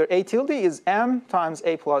 So your A tilde is M times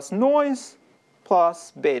A plus noise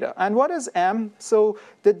plus beta. And what is M? So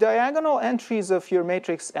the diagonal entries of your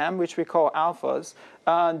matrix M, which we call alphas,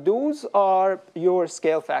 those are your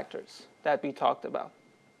scale factors that we talked about.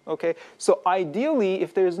 Okay? So ideally,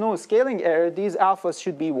 if there is no scaling error, these alphas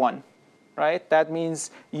should be 1. Right? That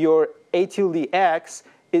means your a tilde x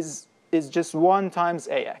is just 1 times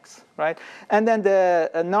ax, right? And then the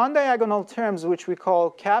non-diagonal terms, which we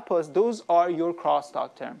call kappas, those are your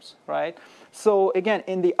crosstalk terms, right? So again,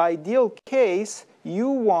 in the ideal case, you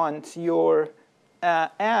want your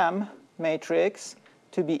M matrix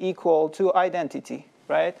to be equal to identity,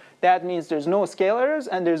 right? That means there's no scalars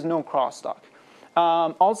and there's no crosstalk.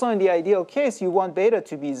 Also, in the ideal case, you want beta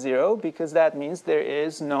to be 0 because that means there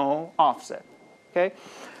is no offset, okay?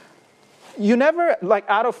 You never, like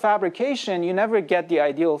out of fabrication, you never get the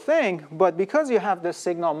ideal thing, but because you have this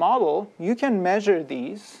signal model, you can measure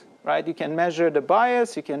these, right? You can measure the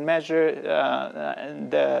bias, you can measure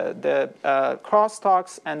the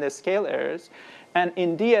crosstalks and the scale errors, and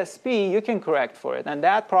in DSP, you can correct for it, and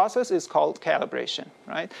that process is called calibration,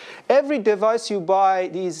 right? Every device you buy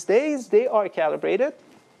these days, they are calibrated,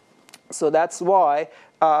 so that's why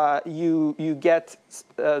you get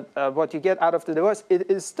what you get out of the device.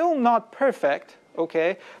 It is still not perfect,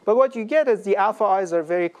 okay? But what you get is the alpha i's are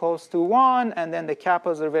very close to 1, and then the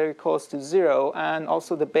kappas are very close to 0, and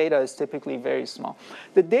also the beta is typically very small.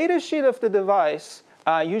 The data sheet of the device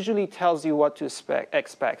usually tells you what to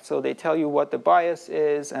expect. So they tell you what the bias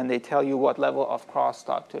is, and they tell you what level of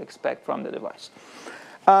crosstalk to expect from the device.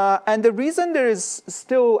 And the reason there is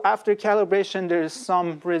still, after calibration, there is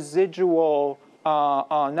some residual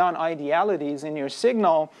non-idealities in your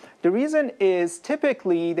signal, the reason is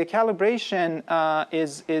typically the calibration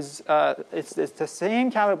it's the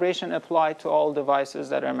same calibration applied to all devices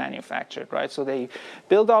that are manufactured, right? So they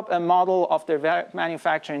build up a model of their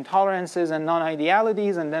manufacturing tolerances and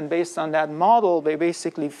non-idealities, and then based on that model, they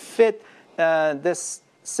basically fit this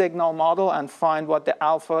signal model and find what the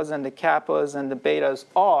alphas and the kappas and the betas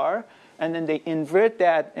are, and then they invert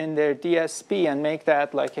that in their DSP and make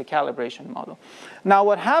that like a calibration model. Now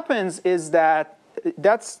what happens is that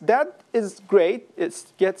that is great.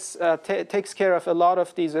 It takes care of a lot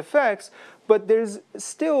of these effects, but there's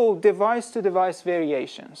still device-to-device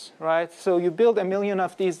variations, right? So you build 1 million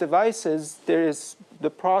of these devices, there is the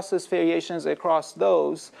process variations across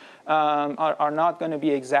those are not going to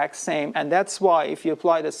be exact same, and that's why if you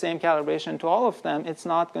apply the same calibration to all of them, it's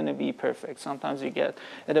not going to be perfect. Sometimes you get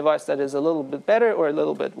a device that is a little bit better or a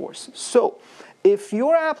little bit worse. So if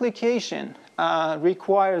your application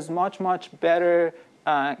requires much better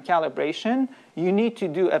calibration, you need to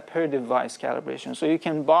do a per device calibration. So you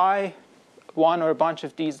can buy one or a bunch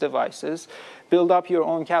of these devices, build up your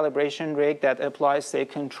own calibration rig that applies, say,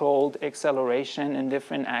 controlled acceleration in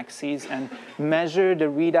different axes, and measure the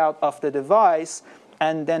readout of the device,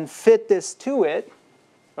 and then fit this to it,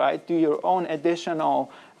 right? Do your own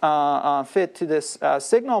additional fit to this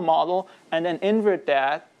signal model, and then invert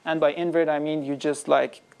that. And by invert, I mean you just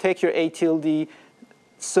like take your A tilde,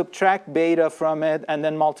 subtract beta from it, and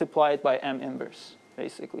then multiply it by M inverse,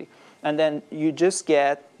 basically. And then you just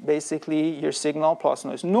get basically your signal plus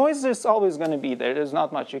noise. Noise is always going to be there. There's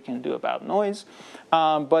not much you can do about noise.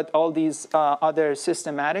 But all these other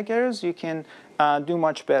systematic errors, you can do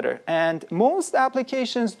much better. And most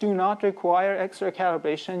applications do not require extra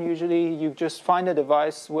calibration. Usually you just find a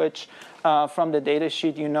device which from the data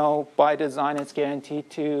sheet, you know, by design it's guaranteed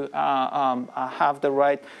to have the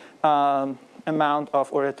right amount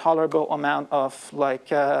of, or a tolerable amount of, like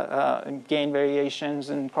gain variations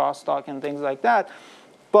and crosstalk and things like that.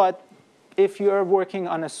 But if you're working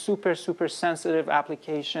on a super sensitive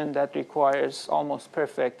application that requires almost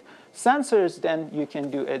perfect sensors, then you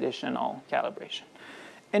can do additional calibration.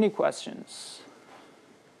 Any questions?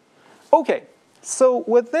 Okay, so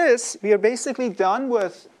with this, we are basically done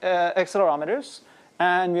with accelerometers,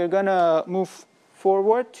 and we're going to move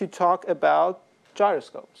forward to talk about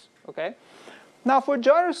gyroscopes. Okay. Now, for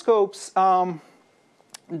gyroscopes,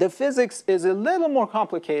 the physics is a little more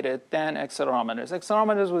complicated than accelerometers.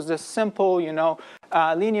 Accelerometers was this simple, you know,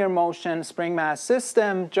 linear motion spring mass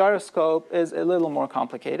system. Gyroscope is a little more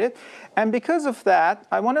complicated. And because of that,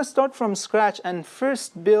 I want to start from scratch and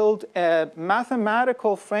first build a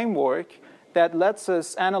mathematical framework that lets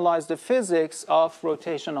us analyze the physics of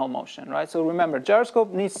rotational motion, right? So remember,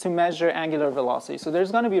 gyroscope needs to measure angular velocity. So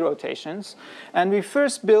there's going to be rotations. And we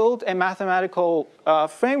first build a mathematical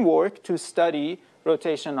framework to study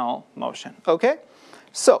rotational motion, okay?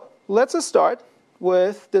 So let's start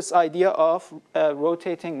with this idea of a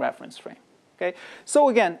rotating reference frame, okay? So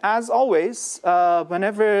again, as always,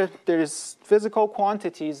 whenever there's physical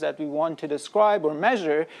quantities that we want to describe or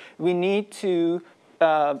measure, we need to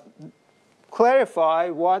clarify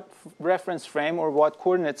what reference frame or what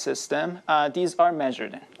coordinate system these are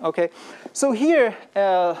measured in, okay? So here,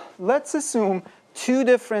 let's assume two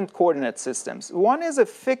different coordinate systems. One is a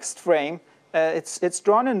fixed frame. It's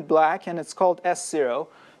drawn in black, and it's called S0.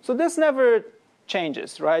 So this never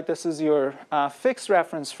changes, right? This is your fixed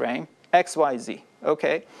reference frame, x, y, z,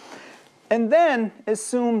 okay? And then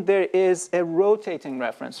assume there is a rotating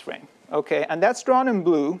reference frame, okay? And that's drawn in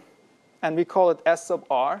blue, and we call it S sub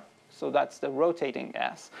r. So that's the rotating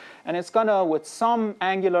S. And it's going to, with some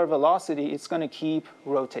angular velocity, it's going to keep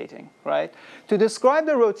rotating, right? To describe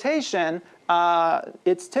the rotation,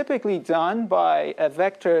 it's typically done by a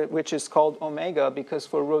vector which is called omega, because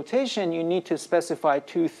for rotation, you need to specify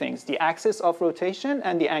two things, the axis of rotation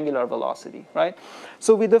and the angular velocity, right?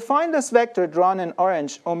 So we define this vector drawn in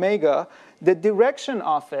orange, omega. The direction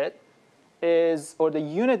of it is, or the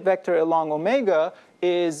unit vector along omega,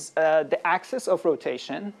 is the axis of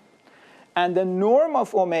rotation. And the norm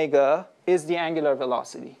of omega is the angular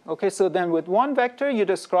velocity. Okay, so then with one vector, you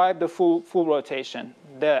describe the full rotation,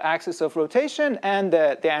 the axis of rotation and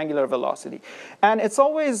the angular velocity. And it's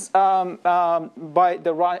always by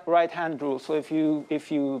the right-hand rule. So if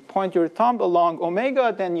you point your thumb along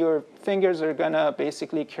omega, then your fingers are going to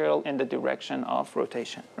basically curl in the direction of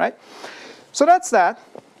rotation, right? So that's that.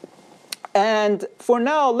 And for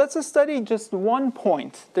now, let's study just one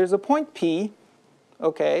point. There's a point P,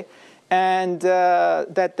 okay? And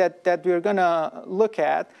that we're going to look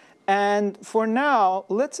at. And for now,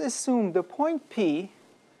 let's assume the point P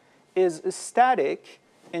is static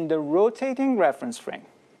in the rotating reference frame.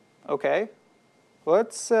 Okay?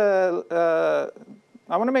 Let's, I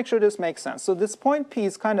want to make sure this makes sense. So this point P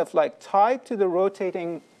is kind of like tied to the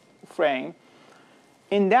rotating frame.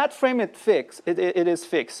 In that frame, it is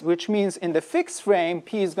fixed, which means in the fixed frame,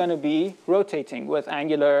 P is going to be rotating with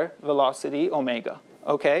angular velocity omega.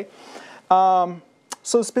 Okay, so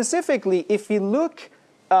specifically, if we look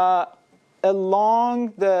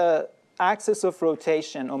along the axis of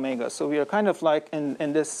rotation omega, so we are kind of like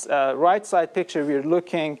in this right side picture, we're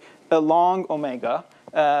looking along omega.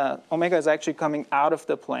 Omega is actually coming out of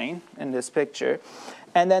the plane in this picture.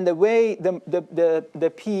 And then the way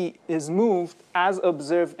the P is moved, as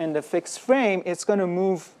observed in the fixed frame, it's going to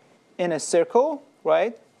move in a circle,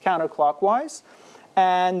 right, counterclockwise.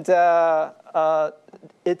 And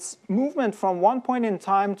its movement from one point in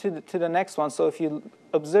time to the next one. So if you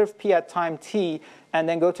observe P at time t and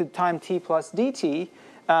then go to time t plus dt,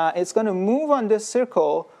 it's going to move on this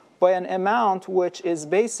circle by an amount which is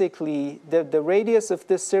basically the radius of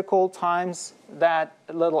this circle times that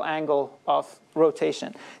little angle of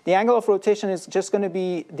rotation. The angle of rotation is just going to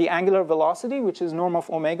be the angular velocity, which is norm of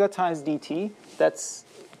omega times dt. That's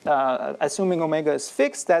assuming omega is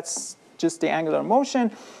fixed. That's just the angular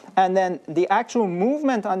motion. And then the actual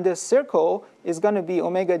movement on this circle is going to be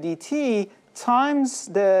omega dt times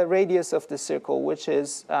the radius of the circle, which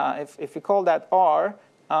is, if we call that r,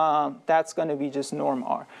 that's going to be just norm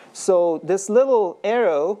r. So this little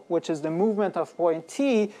arrow, which is the movement of point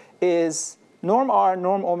t, is norm r,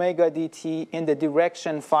 norm omega dt in the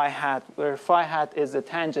direction phi hat, where phi hat is the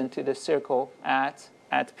tangent to the circle at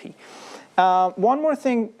p. One more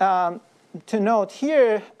thing to note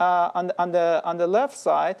here on the left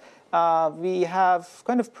side, we have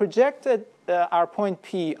kind of projected our point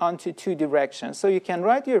P onto two directions. So you can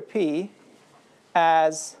write your P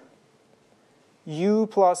as u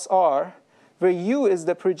plus r, where u is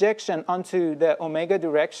the projection onto the omega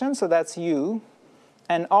direction, so that's u,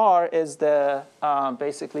 and r is the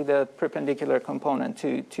basically the perpendicular component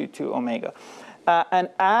to omega. And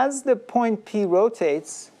as the point P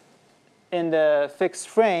rotates in the fixed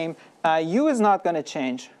frame, u is not going to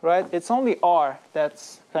change, right? It's only r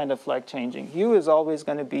that's kind of like changing. U is always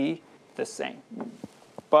going to be the same.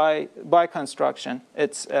 By construction,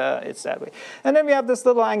 it's that way. And then we have this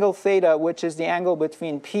little angle theta, which is the angle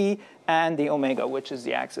between P and the omega, which is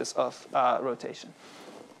the axis of rotation.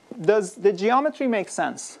 Does the geometry make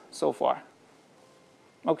sense so far?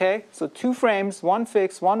 Okay, so two frames, one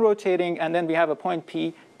fixed, one rotating, and then we have a point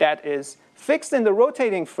P that is fixed in the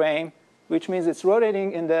rotating frame, which means it's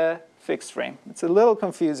rotating in the fixed frame. It's a little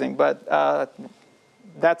confusing, but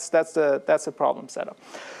that's a problem setup.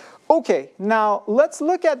 Okay, now let's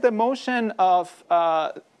look at the motion of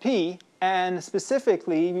P, and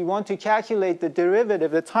specifically, we want to calculate the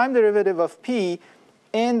derivative, the time derivative of P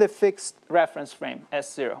in the fixed reference frame,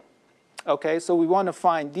 S0. Okay, so we want to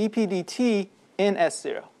find dP dt in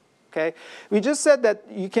S0. Okay, we just said that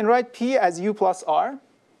you can write P as u plus r.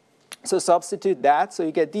 So substitute that, so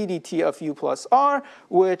you get d dt of u plus r,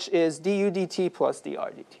 which is du dt plus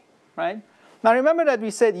dr dt, right? Now remember that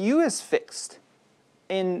we said u is fixed.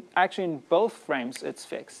 Actually, in both frames, it's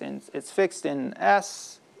fixed. It's fixed in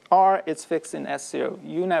S, R, it's fixed in S0.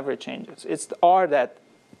 U never changes. It's the R that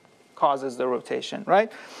causes the rotation,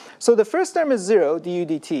 right? So the first term is 0, du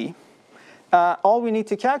dt. All we need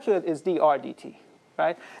to calculate is dr dt,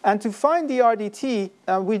 right? And to find dr dt,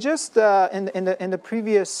 we just, in the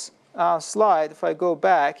previous slide, if I go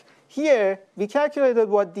back, here, we calculated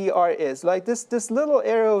what dr is. Like this little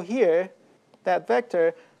arrow here, that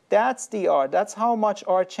vector, that's dr. That's how much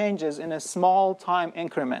r changes in a small time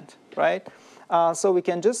increment, right? So we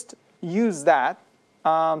can just use that.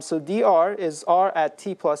 So dr is r at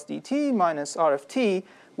t plus dt minus r of t,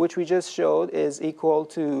 which we just showed is equal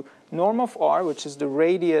to norm of r, which is the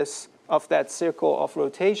radius of that circle of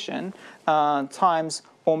rotation, times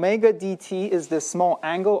omega dt is the small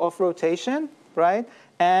angle of rotation, right?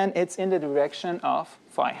 And it's in the direction of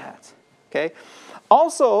phi hat, okay?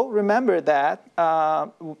 Also, remember that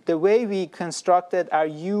the way we constructed our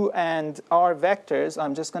u and r vectors,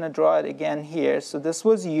 I'm just going to draw it again here. So this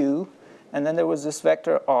was u, and then there was this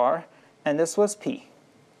vector r, and this was p.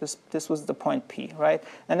 This was the point P, right?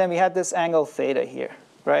 And then we had this angle theta here,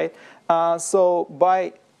 right? So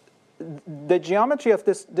by the geometry of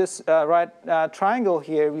this right triangle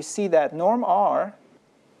here, we see that norm R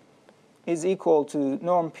is equal to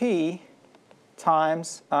norm P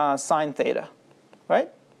times sine theta, right?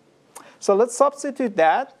 So let's substitute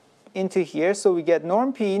that into here. So we get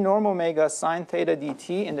norm P, norm omega sine theta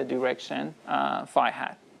dt in the direction phi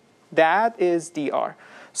hat. That is dr.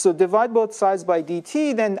 So divide both sides by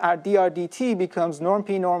dt, then our dr dt becomes norm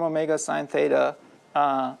P norm omega sine theta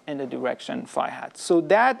in the direction phi hat. So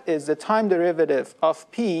that is the time derivative of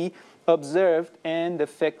P observed in the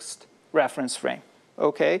fixed reference frame.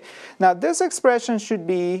 Okay. Now this expression should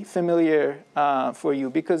be familiar for you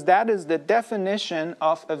because that is the definition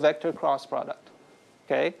of a vector cross product.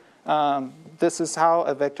 Okay. This is how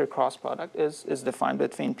a vector cross product is defined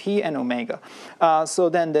between P and omega. So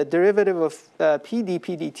then the derivative of P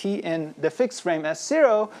dP dt in the fixed frame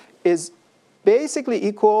S0 is basically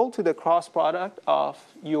equal to the cross product of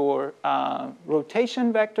your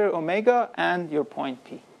rotation vector omega and your point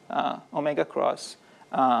P, omega cross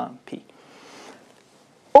P.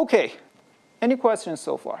 Okay, any questions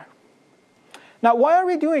so far? Now, why are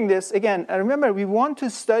we doing this? Again, remember, we want to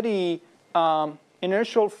study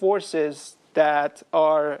inertial forces that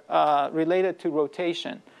are related to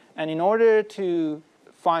rotation. And in order to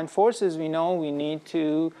find forces, we know we need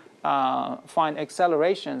to find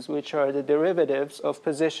accelerations, which are the derivatives of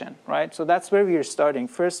position, right? So that's where we are starting.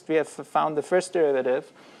 First, we have found the first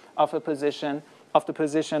derivative of a position, of the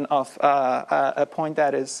position of a point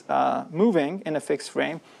that is moving in a fixed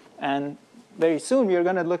frame. And very soon, we are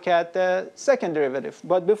going to look at the second derivative.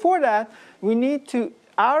 But before that, we need to,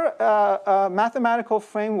 our mathematical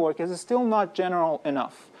framework is still not general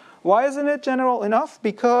enough. Why isn't it general enough?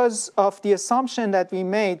 Because of the assumption that we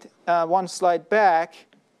made one slide back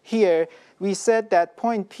here. We said that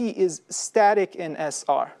point P is static in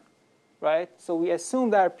SR, right? So we assume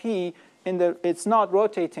that P, it's not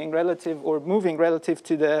rotating relative or moving relative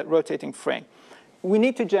to the rotating frame. We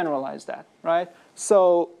need to generalize that, right?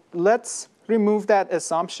 So let's remove that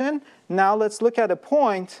assumption. Now let's look at a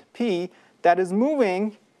point P that is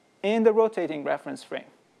moving in the rotating reference frame.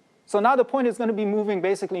 So now the point is going to be moving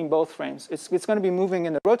basically in both frames. It's going to be moving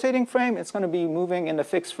in the rotating frame. It's going to be moving in the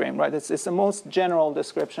fixed frame, right? It's the most general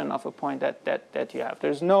description of a point that you have.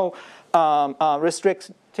 There's no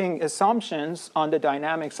restricting assumptions on the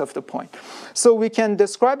dynamics of the point. So we can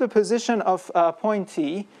describe the position of point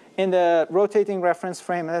T in the rotating reference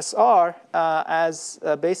frame SR as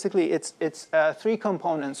basically it's three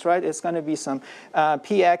components, right? It's going to be some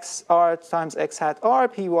pxr times x hat r,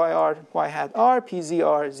 pyr y hat r,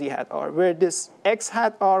 pzr z hat r, where this x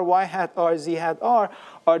hat r, y hat r, z hat r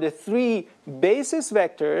are the three basis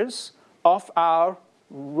vectors of our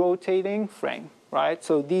rotating frame, right?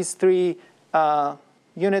 So these three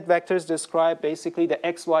unit vectors describe basically the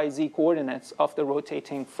x, y, z coordinates of the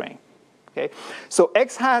rotating frame. Okay, so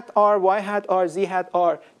x hat r, y hat r, z hat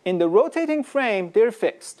r, in the rotating frame, they're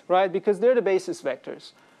fixed, right? Because they're the basis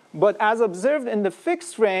vectors. But as observed in the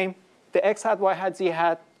fixed frame, the x hat, y hat, z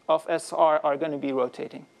hat of SR are going to be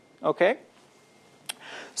rotating. Okay?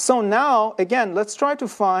 So now, again, let's try to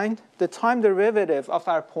find the time derivative of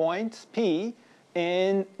our point P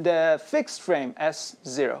in the fixed frame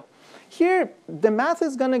S0. Here, the math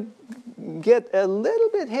is going to get a little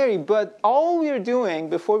bit hairy, but all we're doing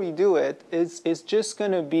before we do it is just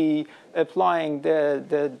going to be applying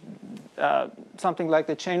something like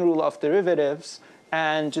the chain rule of derivatives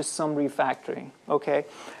and just some refactoring, okay?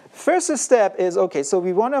 First step is, okay, so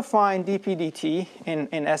we want to find dp dt in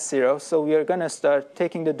S0, so we are going to start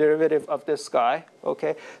taking the derivative of this guy,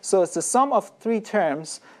 okay? So it's the sum of three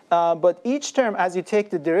terms, but each term, as you take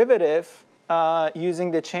the derivative,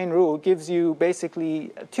 using the chain rule gives you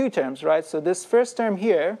basically two terms, right? So this first term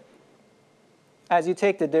here, as you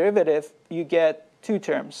take the derivative, you get two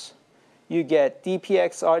terms. You get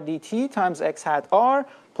dpxr dt times x hat r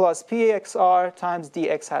plus pxr times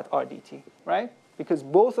dx hat r dt, right? Because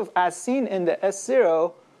both of, as seen in the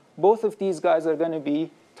S0, both of these guys are going to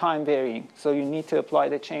be time varying. So you need to apply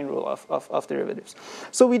the chain rule of derivatives.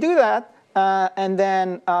 So we do that, and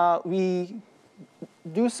then we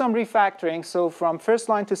do some refactoring. So from first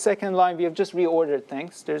line to second line, we have just reordered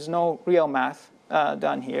things. There's no real math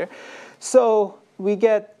done here. So we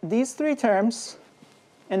get these three terms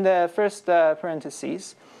in the first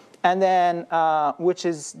parentheses, and then which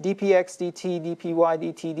is dpx dt, dpy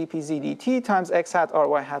dt, dpz dt times x hat r,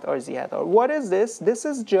 y hat r, z hat r. What is this? This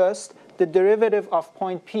is just the derivative of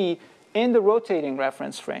point P in the rotating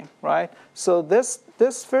reference frame, right? So this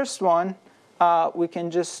first one, we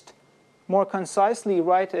can just more concisely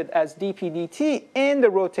write it as dp dt in the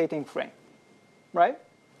rotating frame, right?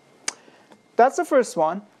 That's the first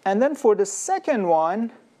one. And then for the second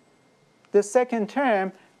one, the second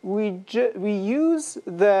term, we use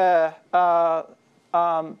the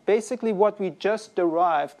basically what we just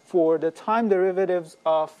derived for the time derivatives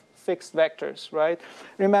of fixed vectors, right?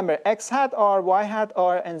 Remember, x hat r, y hat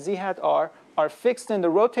r, and z hat r are fixed in the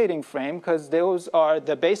rotating frame because those are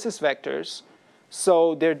the basis vectors.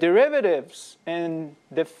 So their derivatives in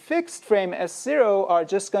the fixed frame S0 are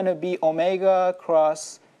just going to be omega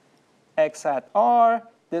cross x hat r.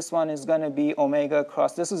 This one is going to be omega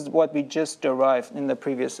cross. This is what we just derived in the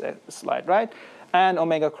previous slide, right? And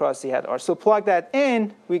omega cross z hat r. So plug that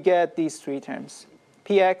in, we get these three terms.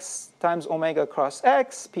 Px times omega cross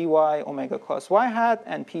x, py omega cross y hat,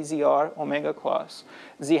 and pzr omega cross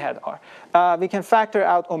z hat r. We can factor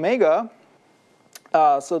out omega.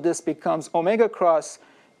 So this becomes omega cross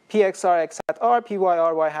pxr x hat r, pyr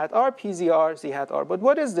y hat r, pzr z hat r. But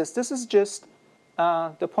what is this? This is just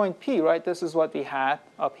the point P, right? This is what we had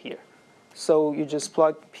up here. So you just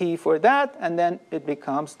plug P for that, and then it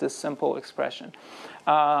becomes this simple expression.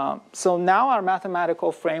 So now our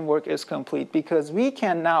mathematical framework is complete because we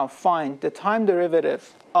can now find the time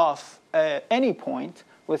derivative of any point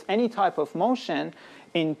with any type of motion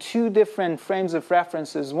in two different frames of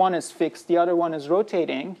references. One is fixed, the other one is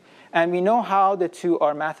rotating, and we know how the two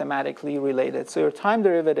are mathematically related. So your time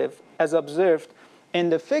derivative as observed in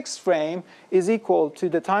the fixed frame is equal to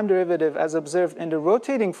the time derivative as observed in the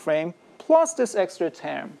rotating frame plus this extra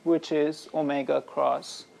term, which is omega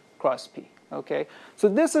cross P. Okay? So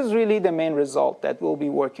this is really the main result that we'll be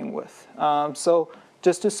working with. So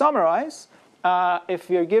just to summarize, if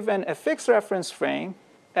you're given a fixed reference frame,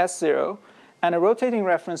 S0, and a rotating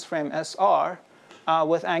reference frame, SR,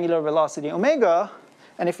 with angular velocity omega,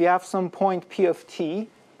 and if you have some point P of t,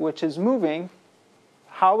 which is moving,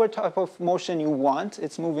 however type of motion you want,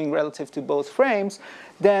 it's moving relative to both frames,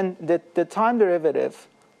 then the time derivative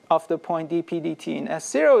of the point dp dt in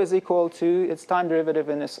S0 is equal to its time derivative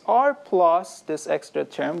in SR plus this extra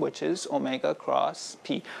term, which is omega cross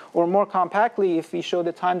P. Or more compactly, if we show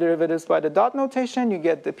the time derivatives by the dot notation, you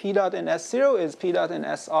get the P dot in S0 is P dot in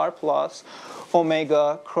SR plus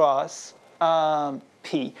omega cross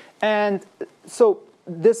P. And so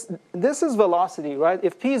this is velocity, right?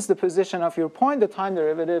 If P is the position of your point, the time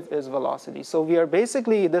derivative is velocity. So we are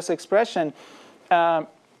basically, this expression,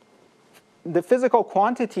 the physical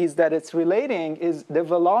quantities that it's relating is the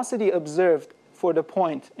velocity observed for the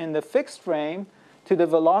point in the fixed frame to the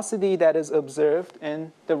velocity that is observed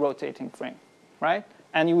in the rotating frame, right?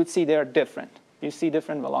 And you would see they are different. You see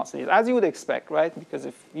different velocities, as you would expect, right? Because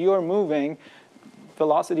if you are moving,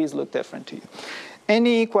 velocities look different to you.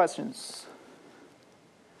 Any questions?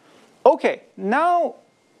 Okay, now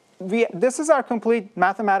this is our complete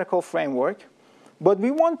mathematical framework, but we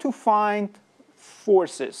want to find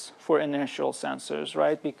forces for inertial sensors,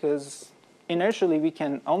 right? Because inertially we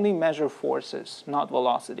can only measure forces, not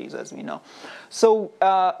velocities, as we know. So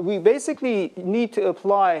we basically need to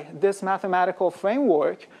apply this mathematical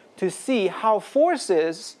framework to see how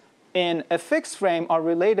forces in a fixed frame are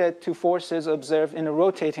related to forces observed in a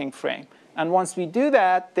rotating frame. And once we do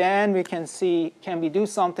that, then we can see, can we do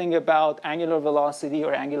something about angular velocity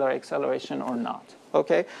or angular acceleration or not?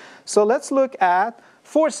 Okay, so let's look at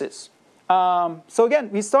forces. So again,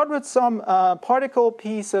 we start with some particle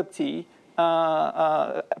P sub t,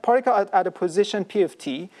 particle at a position P of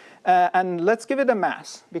t, and let's give it a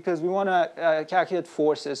mass because we want to calculate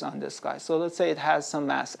forces on this guy. So let's say it has some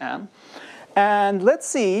mass m. And let's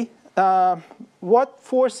see what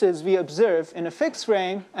forces we observe in a fixed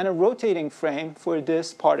frame and a rotating frame for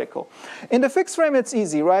this particle. In the fixed frame, it's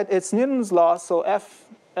easy, right? It's Newton's law, so F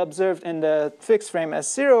observed in the fixed frame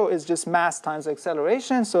S0 is just mass times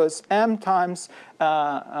acceleration, so it's m times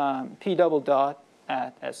p double dot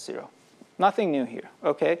at S0. Nothing new here,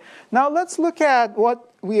 okay? Now let's look at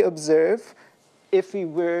what we observe if we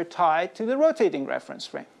were tied to the rotating reference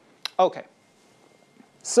frame. Okay,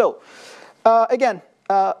 so again,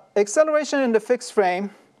 acceleration in the fixed frame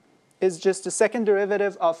is just the second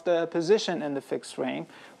derivative of the position in the fixed frame,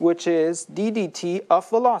 which is d dt of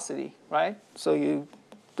velocity, right? So you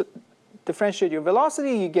differentiate your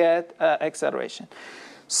velocity, you get acceleration.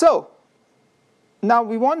 So now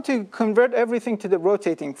we want to convert everything to the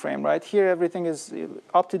rotating frame, right? Here everything is,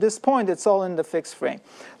 up to this point, it's all in the fixed frame.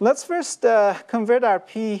 Let's first convert our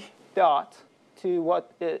p dot to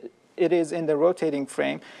what it is in the rotating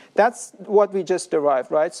frame. That's what we just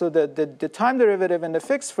derived, right? So the time derivative in the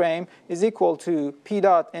fixed frame is equal to p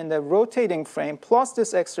dot in the rotating frame plus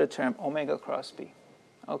this extra term, omega cross p,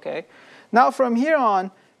 okay? Now from here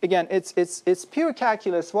on, again, it's pure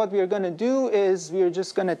calculus. What we are going to do is we are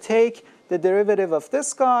just going to take the derivative of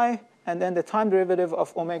this guy and then the time derivative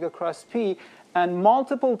of omega cross p, and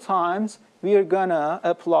multiple times we are going to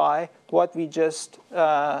apply what we just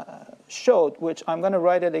showed, which I'm going to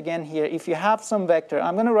write it again here. If you have some vector,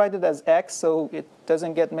 I'm going to write it as x so it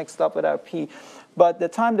doesn't get mixed up with our p. But the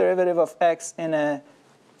time derivative of x in a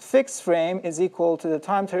fixed frame is equal to the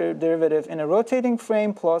time derivative in a rotating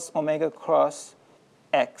frame plus omega cross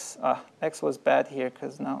x. X was bad here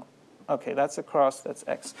because now, okay, that's a cross, that's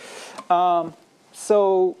x.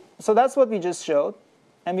 So that's what we just showed.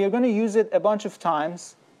 And we're going to use it a bunch of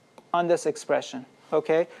times on this expression.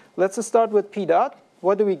 Okay, let's start with p dot.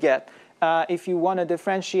 What do we get? If you want to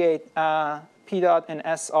differentiate p dot in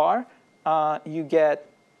SR, you get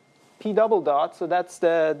p double dot, so that's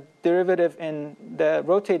the derivative in the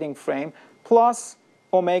rotating frame, plus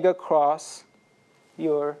omega cross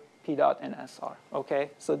your p dot in SR.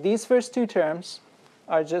 Okay, so these first two terms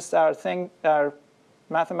are just our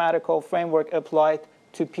mathematical framework applied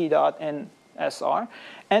to p dot in SR.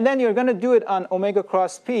 And then you're going to do it on omega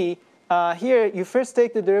cross p. Here, you first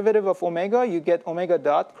take the derivative of omega, you get omega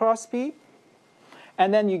dot cross p.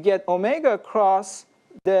 And then you get omega cross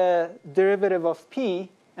the derivative of p.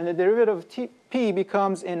 And the derivative of p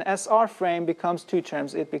becomes, in SR frame, becomes two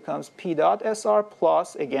terms. It becomes p dot SR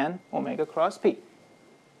plus, again, omega cross p.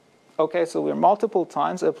 Okay, so we're multiple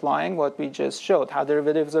times applying what we just showed, how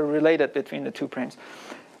derivatives are related between the two frames.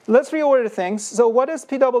 Let's reorder things. So what is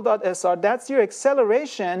p double dot SR? That's your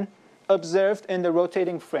acceleration observed in the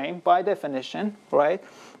rotating frame by definition, right?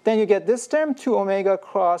 Then you get this term, 2 omega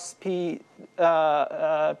cross p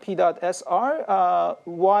dot SR,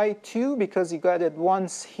 y2, because you got it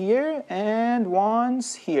once here and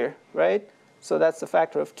once here, right? So that's a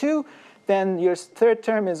factor of 2. Then your third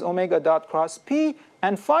term is omega dot cross p.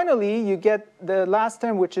 And finally, you get the last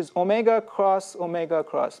term, which is omega cross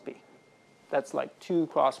p. That's like 2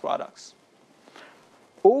 cross products.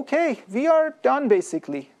 Okay, we are done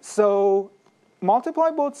basically. So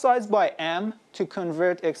multiply both sides by m to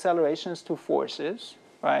convert accelerations to forces,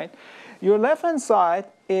 right? Your left-hand side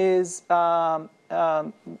is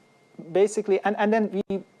basically, and then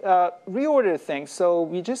we reorder things. So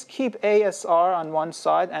we just keep ASR on one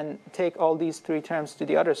side and take all these three terms to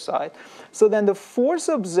the other side. So then the force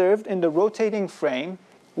observed in the rotating frame,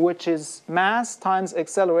 which is mass times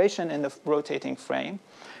acceleration in the rotating frame,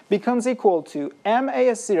 becomes equal to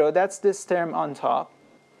MAS0, that's this term on top.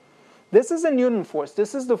 This is a Newton force.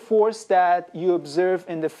 This is the force that you observe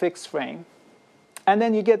in the fixed frame. And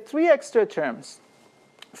then you get 3 extra terms.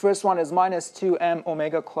 First one is minus 2m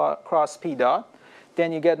omega cross p dot.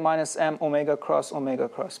 Then you get minus m omega cross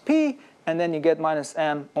p. And then you get minus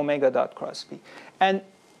m omega dot cross p. And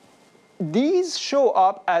these show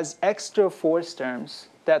up as extra force terms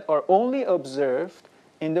that are only observed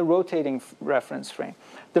in the rotating reference frame.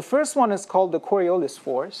 The first one is called the Coriolis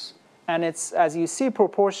force, and it's, as you see,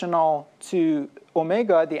 proportional to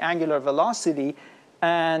omega, the angular velocity,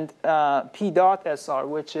 and p dot SR,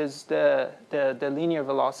 which is the linear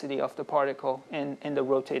velocity of the particle in the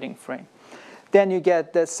rotating frame. Then you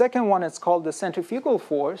get the second one, it's called the centrifugal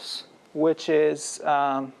force, which is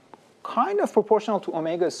kind of proportional to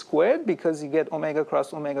omega squared, because you get omega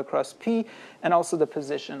cross p, and also the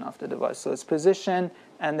position of the device. So it's position,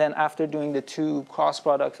 and then after doing the 2 cross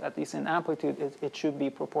products, at least in amplitude, it should be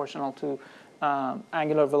proportional to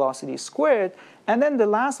angular velocity squared. And then the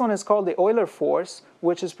last one is called the Euler force,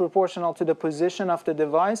 which is proportional to the position of the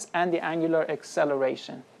device and the angular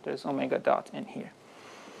acceleration. There's omega dot in here.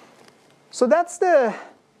 So that's the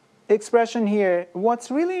expression here. What's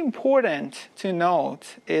really important to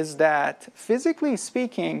note is that, physically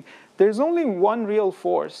speaking, there's only one real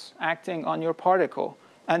force acting on your particle,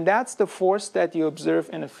 and that's the force that you observe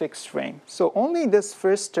in a fixed frame. So only this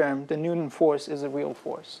first term, the Newton force, is a real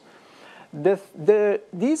force.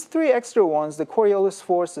 These three extra ones, the Coriolis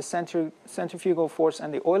force, the centrifugal force,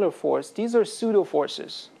 and the Euler force, these are pseudo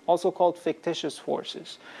forces, also called fictitious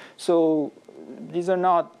forces. So these are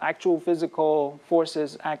not actual physical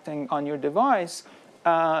forces acting on your device,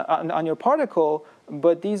 on your particle,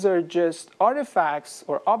 but these are just artifacts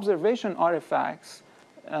or observation artifacts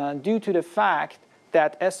due to the fact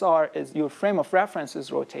that SR is your frame of reference is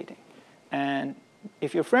rotating. And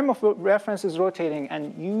if your frame of reference is rotating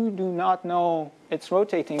and you do not know it's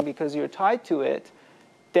rotating because you're tied to it,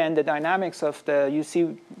 then the dynamics of you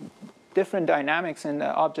see different dynamics in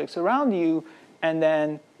the objects around you, and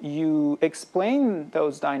then you explain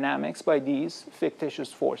those dynamics by these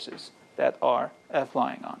fictitious forces that are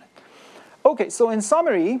applying on it. Okay, so in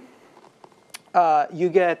summary, you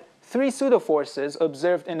get three pseudo-forces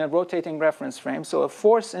observed in a rotating reference frame. So a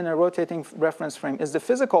force in a rotating reference frame is the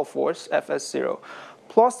physical force, Fs0,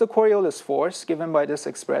 plus the Coriolis force, given by this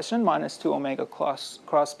expression, minus 2 omega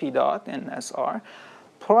cross p dot in SR,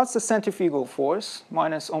 plus the centrifugal force,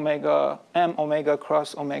 minus omega m omega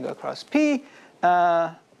cross p,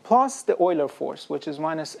 plus the Euler force, which is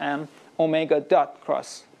minus m omega dot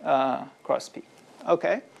cross p.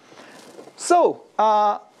 Okay? So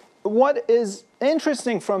what is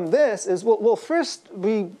interesting from this is, well, first,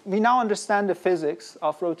 we now understand the physics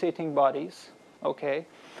of rotating bodies, okay?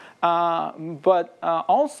 But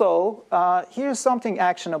also, here's something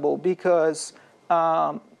actionable, because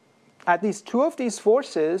at least two of these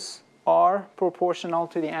forces are proportional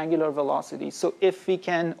to the angular velocity. So if we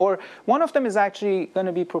can, or one of them is actually going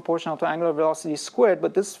to be proportional to angular velocity squared,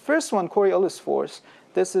 but this first one, Coriolis force,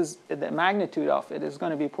 this is the magnitude of it is going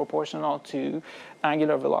to be proportional to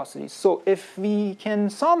angular velocity. So if we can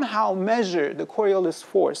somehow measure the Coriolis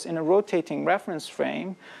force in a rotating reference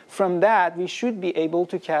frame, from that we should be able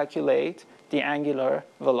to calculate the angular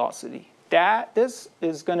velocity. This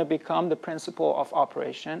is going to become the principle of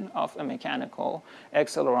operation of a mechanical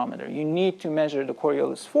accelerometer. You need to measure the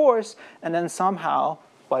Coriolis force, and then somehow,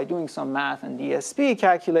 by doing some math and DSP,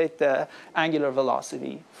 calculate the angular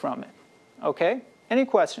velocity from it. Okay? Any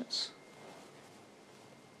questions?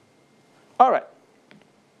 All right.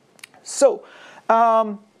 So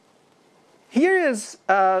here is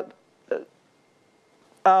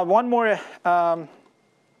one more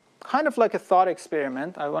kind of like a thought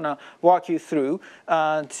experiment I want to walk you through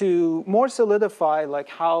to more solidify like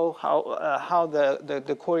how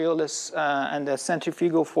the Coriolis and the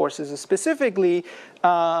centrifugal forces specifically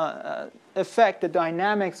affect the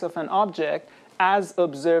dynamics of an object as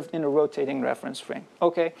observed in a rotating reference frame.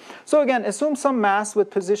 Okay, so again, assume some mass with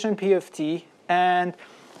position p of t, and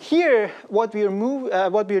here what we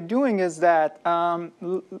are doing is that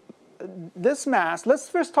this mass. Let's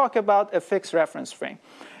first talk about a fixed reference frame,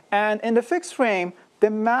 and in the fixed frame, the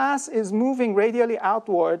mass is moving radially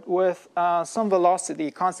outward with some velocity,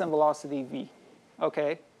 constant velocity v.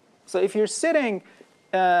 Okay, so if you're sitting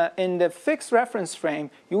in the fixed reference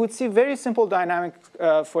frame, you would see very simple dynamics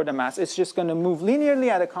for the mass. It's just going to move linearly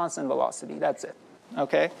at a constant velocity. That's it.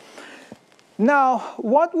 Okay. Now,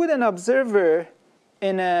 what would an observer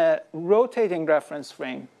in a rotating reference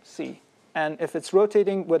frame see? And if it's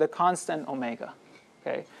rotating with a constant omega,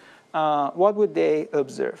 okay, what would they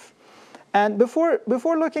observe? And before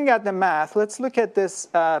looking at the math, let's look at this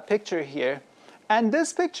picture here. And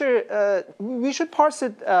this picture, we should parse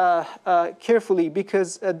it carefully,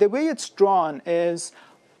 because the way it's drawn is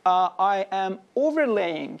I am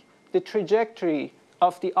overlaying the trajectory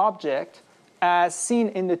of the object as seen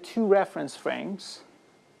in the two reference frames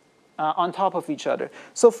on top of each other.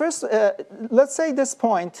 So first, let's say this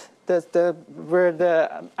point, where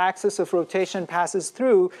the axis of rotation passes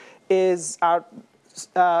through, is our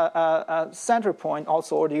center point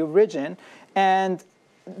also, or the origin. And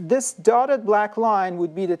this dotted black line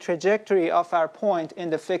would be the trajectory of our point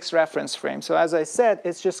in the fixed reference frame. So as I said,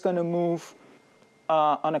 it's just going to move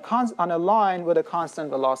on a line with a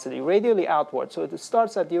constant velocity, radially outward. So it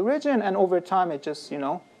starts at the origin, and over time it just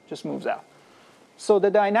moves out. So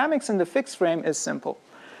the dynamics in the fixed frame is simple.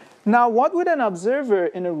 Now, what would an observer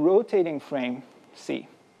in a rotating frame see?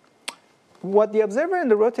 What the observer in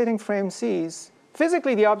the rotating frame sees,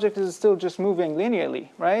 physically the object is still just moving linearly,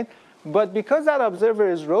 right? But because that observer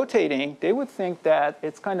is rotating, they would think that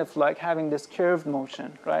it's kind of like having this curved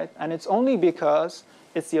motion, right? And it's only because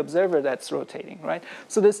it's the observer that's rotating, right?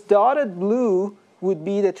 So this dotted blue would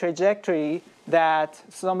be the trajectory that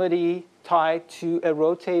somebody tied to a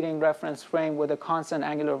rotating reference frame with a constant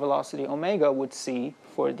angular velocity omega would see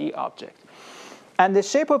for the object. And the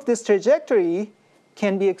shape of this trajectory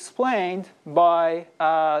can be explained by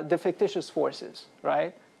the fictitious forces,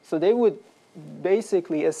 right? So they would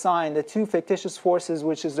basically assign the two fictitious forces,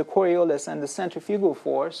 which is the Coriolis and the centrifugal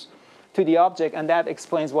force, to the object, and that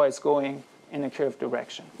explains why it's going in a curved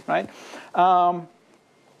direction, right?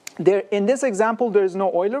 In this example, there is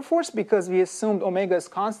no Euler force because we assumed omega is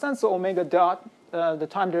constant, so omega dot, the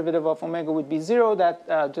time derivative of omega would be 0.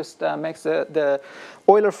 That just makes the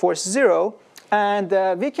Euler force 0.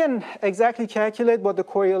 And we can exactly calculate what the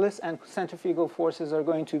Coriolis and centrifugal forces are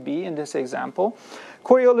going to be in this example.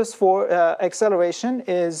 Coriolis for acceleration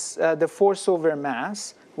is the force over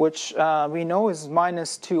mass, which we know is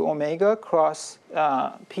minus 2 omega cross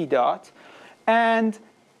p dot. And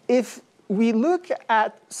if we look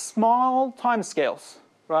at small time scales,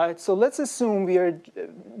 right? So let's assume we are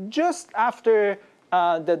just after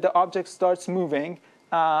the object starts moving,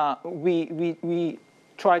 we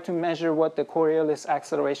try to measure what the Coriolis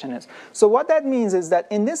acceleration is. So what that means is that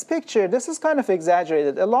in this picture, this is kind of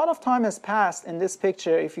exaggerated. A lot of time has passed in this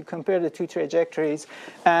picture if you compare the two trajectories,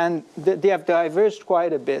 and they have diverged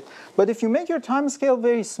quite a bit. But if you make your time scale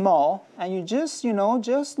very small, and you just,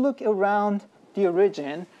 just look around the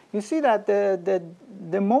origin, you see that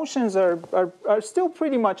the motions are still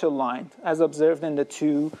pretty much aligned as observed in the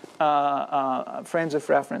two frames of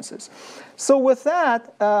references. So with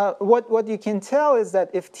that, what you can tell is that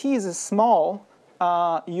if t is small,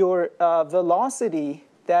 your velocity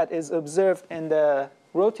that is observed in the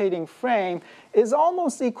rotating frame is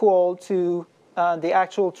almost equal to the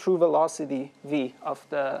actual true velocity v of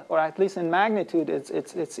the, or at least in magnitude,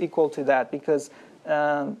 it's equal to that, because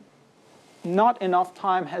not enough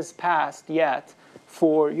time has passed yet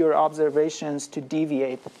for your observations to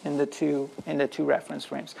deviate in the two reference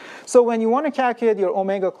frames. So when you want to calculate your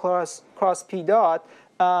omega cross p dot,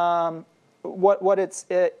 what it's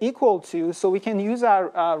equal to, so we can use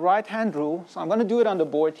our right-hand rule. So I'm going to do it on the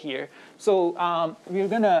board here. So we're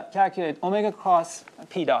going to calculate omega cross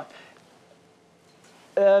p dot.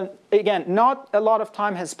 Again, not a lot of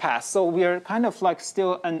time has passed, so we're kind of like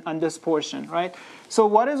still on this portion, right? So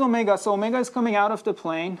what is omega? So omega is coming out of the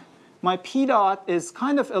plane. My p dot is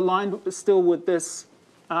kind of aligned still with this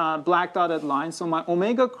black dotted line. So my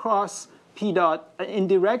omega cross p dot, in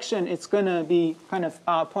direction, it's going to be kind of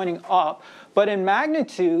pointing up. But in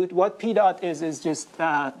magnitude, what p dot is just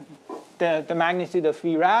the magnitude of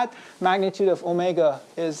v rad. Magnitude of omega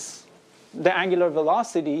is the angular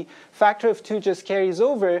velocity. Factor of 2 just carries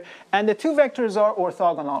over. And the two vectors are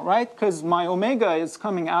orthogonal, right? Because my omega is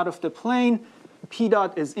coming out of the plane. P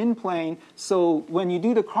dot is in plane. So when you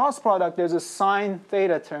do the cross product, there's a sine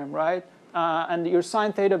theta term, right? And your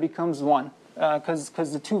sine theta becomes 1 because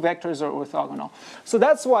the two vectors are orthogonal. So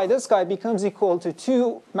that's why this guy becomes equal to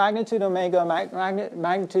 2 magnitude omega,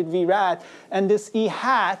 magnitude v rad. And this E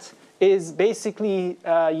hat is basically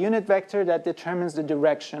a unit vector that determines the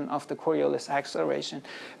direction of the Coriolis acceleration.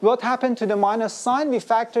 What happened to the minus sign? We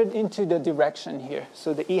factored into the direction here.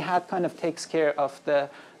 So the E hat kind of takes care of the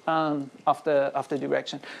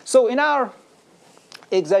direction. So in our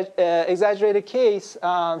exaggerated case,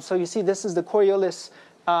 so you see this is the Coriolis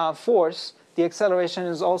force. The acceleration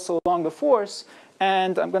is also along the force.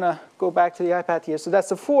 And I'm going to go back to the iPad here. So that's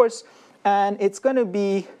the force. And it's going to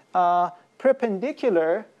be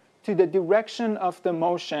perpendicular to the direction of the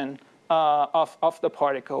motion of the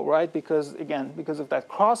particle, right? Because, again, because of that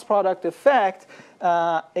cross-product effect,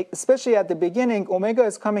 especially at the beginning, omega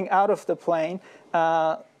is coming out of the plane.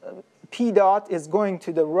 P dot is going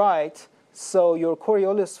to the right. So your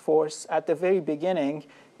Coriolis force at the very beginning,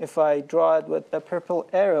 if I draw it with a purple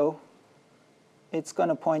arrow, it's going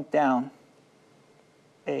to point down.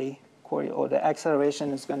 Or the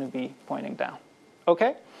acceleration is going to be pointing down.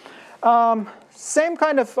 Okay? Same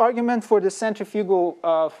kind of argument for the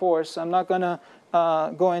centrifugal force. I'm not going to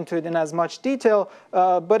go into it in as much detail.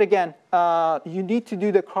 But again, you need to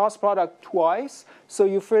do the cross product twice. So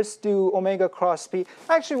you first do omega cross p.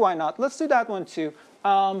 Actually, why not? Let's do that one too.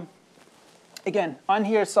 Again, on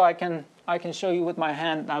here so I can show you with my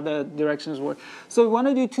hand how the directions work. So we want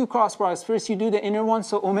to do two cross products. First, you do the inner one.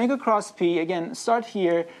 So omega cross p, again, start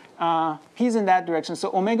here. P's in that direction.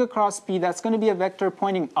 So omega cross p, that's going to be a vector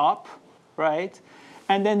pointing up, right?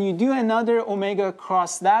 And then you do another omega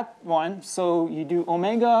cross that one. So you do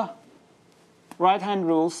omega right-hand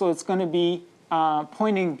rule. So it's going to be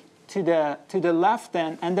pointing to the left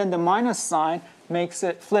then. And then the minus sign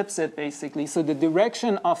flips it basically. So the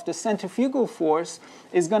direction of the centrifugal force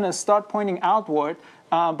is going to start pointing outward.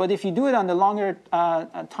 But if you do it on the longer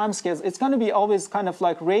time scales, it's going to be always kind of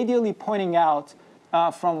like radially pointing out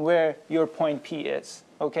from where your point P is.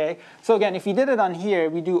 Okay. So again, if you did it on here,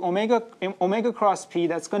 we do omega cross P.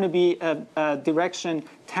 That's going to be a direction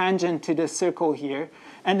tangent to the circle here.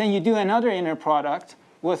 And then you do another inner product.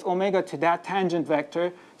 with omega to that tangent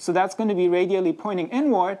vector. So that's going to be radially pointing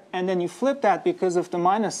inward. And then you flip that because of the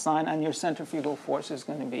minus sign, and your centrifugal force is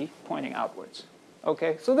going to be pointing outwards.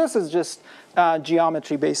 Okay, so this is just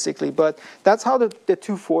geometry, basically. But that's how the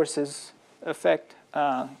two forces affect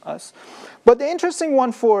us. But the interesting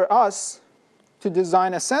one for us to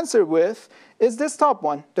design a sensor with is this top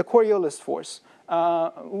one, the Coriolis force.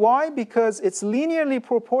 Why? Because it's linearly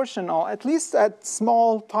proportional, at least at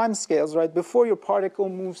small time scales, right, before your particle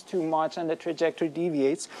moves too much and the trajectory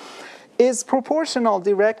deviates, is proportional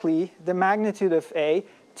directly, the magnitude of A,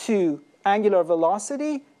 to angular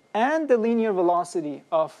velocity and the linear velocity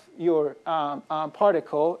of your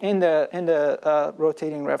particle in the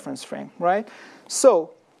rotating reference frame, right?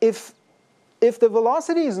 So if the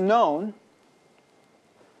velocity is known,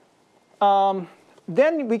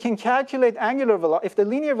 then we can calculate angular velocity. If the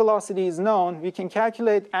linear velocity is known, we can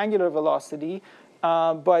calculate angular velocity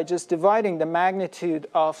by just dividing the magnitude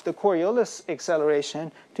of the Coriolis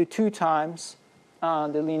acceleration to 2 times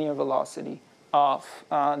the linear velocity of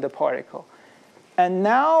the particle. And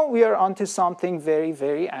now we are onto something very,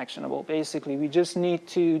 very actionable. Basically, we just need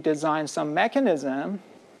to design some mechanism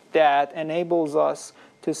that enables us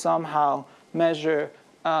to somehow measure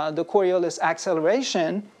the Coriolis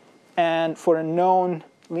acceleration and for a known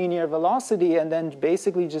linear velocity, and then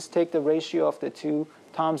basically just take the ratio of the two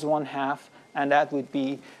times 1/2, and that would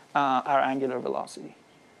be our angular velocity.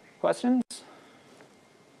 Questions?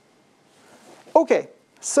 Okay,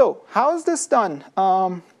 so how is this done?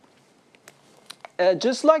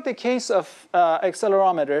 Just like the case of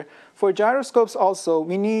accelerometer, for gyroscopes also,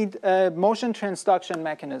 we need a motion transduction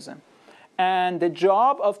mechanism. And the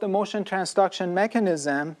job of the motion transduction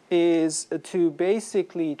mechanism is to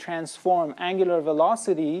basically transform angular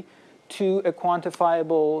velocity to a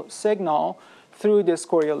quantifiable signal through this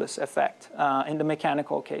Coriolis effect, in the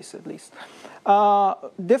mechanical case at least.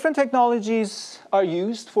 Different technologies are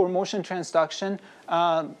used for motion transduction.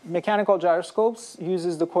 Mechanical gyroscopes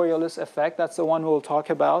uses the Coriolis effect. That's the one we'll talk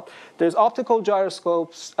about. There's optical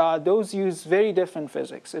gyroscopes. Those use very different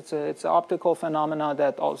physics. It's an optical phenomena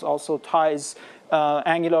that also ties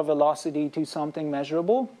angular velocity to something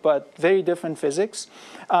measurable, but very different physics.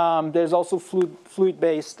 There's also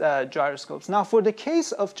fluid-based gyroscopes. Now, for the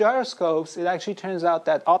case of gyroscopes, it actually turns out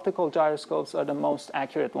that optical gyroscopes are the most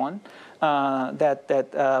accurate one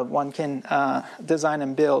that one can design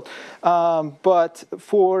and build. But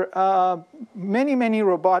for many, many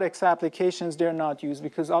robotics applications, they're not used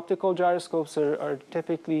because optical gyroscopes are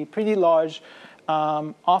typically pretty large.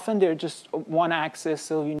 Often they're just one axis,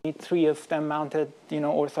 so you need 3 of them mounted,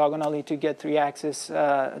 orthogonally to get 3-axis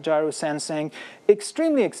gyro sensing.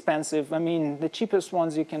 Extremely expensive. I mean, the cheapest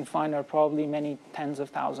ones you can find are probably many tens of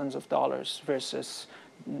thousands of dollars versus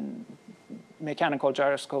mechanical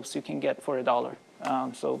gyroscopes you can get for $1.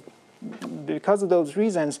 So because of those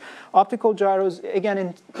reasons, optical gyros,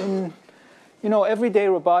 again, in everyday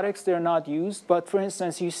robotics, they're not used. But for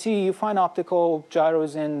instance, you find optical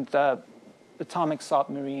gyros in the atomic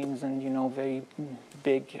submarines and very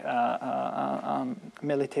big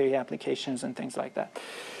military applications and things like that.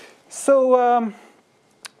 So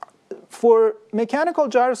for mechanical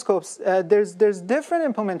gyroscopes, there's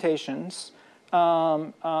different implementations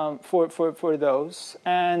for those,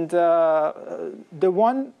 and the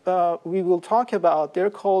one we will talk about,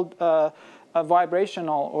 they're called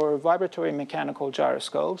vibrational or vibratory mechanical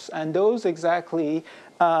gyroscopes, and those exactly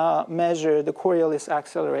measure the Coriolis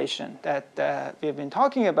acceleration that we've been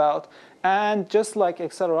talking about. And just like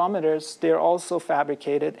accelerometers, they're also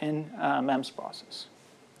fabricated in MEMS process.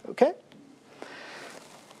 Okay?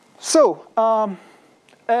 So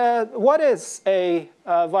what is a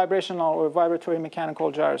vibrational or vibratory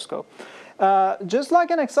mechanical gyroscope? Just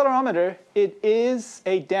like an accelerometer, it is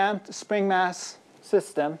a damped spring mass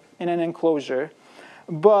system in an enclosure,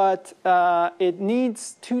 but it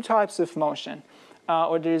needs 2 types of motion.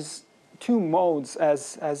 Or there's 2 modes,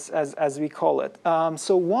 as we call it.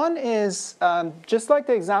 So one is, just like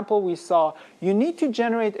the example we saw, you need to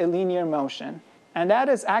generate a linear motion, and that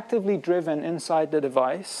is actively driven inside the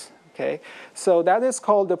device. Okay, so that is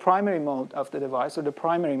called the primary mode of the device, or the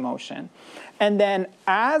primary motion. And then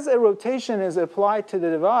as a rotation is applied to the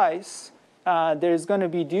device, there's going to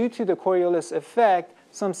be, due to the Coriolis effect,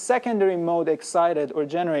 some secondary mode excited or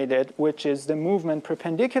generated, which is the movement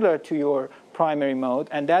perpendicular to your primary mode,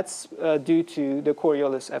 and that's due to the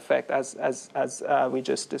Coriolis effect, as we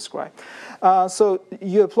just described. So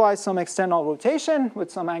you apply some external rotation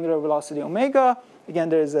with some angular velocity omega. Again,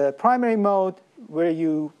 there's a primary mode where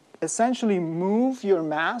you essentially move your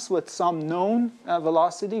mass with some known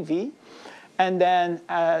velocity v, and then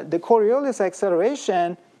the Coriolis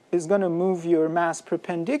acceleration is going to move your mass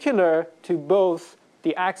perpendicular to both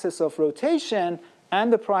the axis of rotation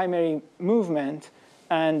and the primary movement,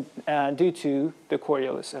 and due to the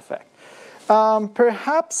Coriolis effect.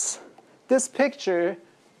 Perhaps this picture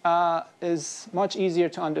is much easier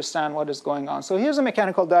to understand what is going on. So here's a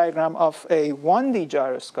mechanical diagram of a 1D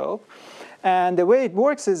gyroscope. And the way it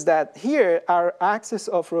works is that here our axis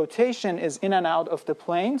of rotation is in and out of the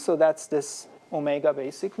plane. So that's this omega,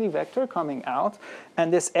 basically, vector coming out.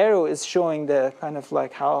 And this arrow is showing the kind of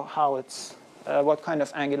like how it's, what kind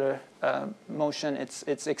of angular motion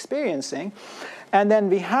it's experiencing. And then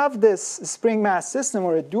we have this spring mass system,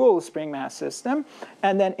 or a dual spring mass system.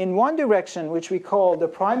 And then in one direction, which we call the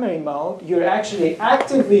primary mode, you're actually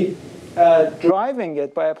actively driving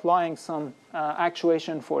it by applying some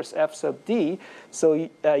actuation force F sub d. So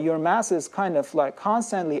your mass is kind of like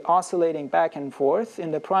constantly oscillating back and forth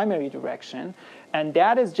in the primary direction. And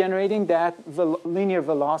that is generating that linear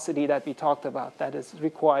velocity that we talked about that is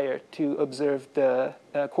required to observe the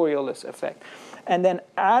Coriolis effect. And then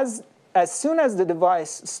as soon as the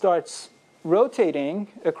device starts rotating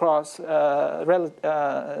across the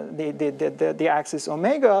axis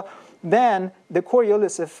omega, then the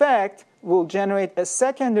Coriolis effect will generate a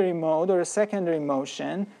secondary mode or a secondary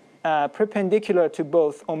motion perpendicular to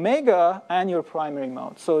both omega and your primary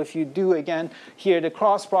mode. So if you do, again, here the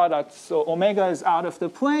cross product, so omega is out of the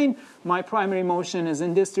plane, my primary motion is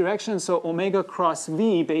in this direction, so omega cross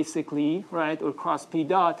v, basically, right, or cross p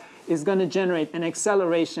dot, is going to generate an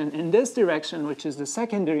acceleration in this direction, which is the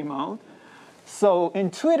secondary mode. So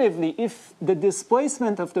intuitively, if the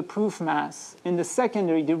displacement of the proof mass in the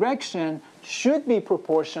secondary direction should be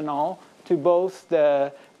proportional to both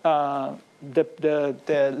the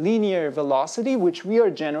linear velocity, which we are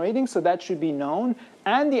generating, so that should be known,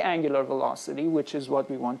 and the angular velocity, which is what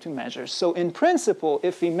we want to measure. So in principle,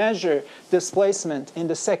 if we measure displacement in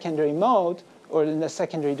the secondary mode, or in the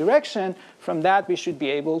secondary direction, from that we should be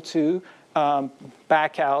able to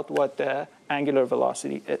back out what the angular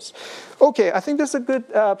velocity is. Okay, I think this is a good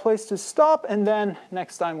place to stop, and then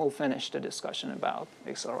next time we'll finish the discussion about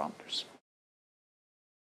accelerometers.